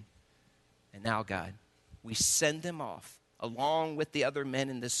win. And now, God, we send them off along with the other men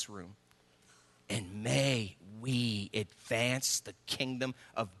in this room. And may we advance the kingdom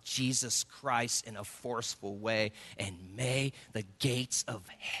of Jesus Christ in a forceful way. And may the gates of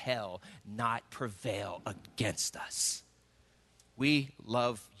hell not prevail against us. We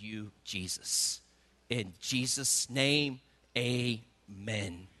love you, Jesus. In Jesus' name,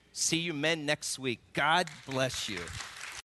 amen. See you men next week. God bless you.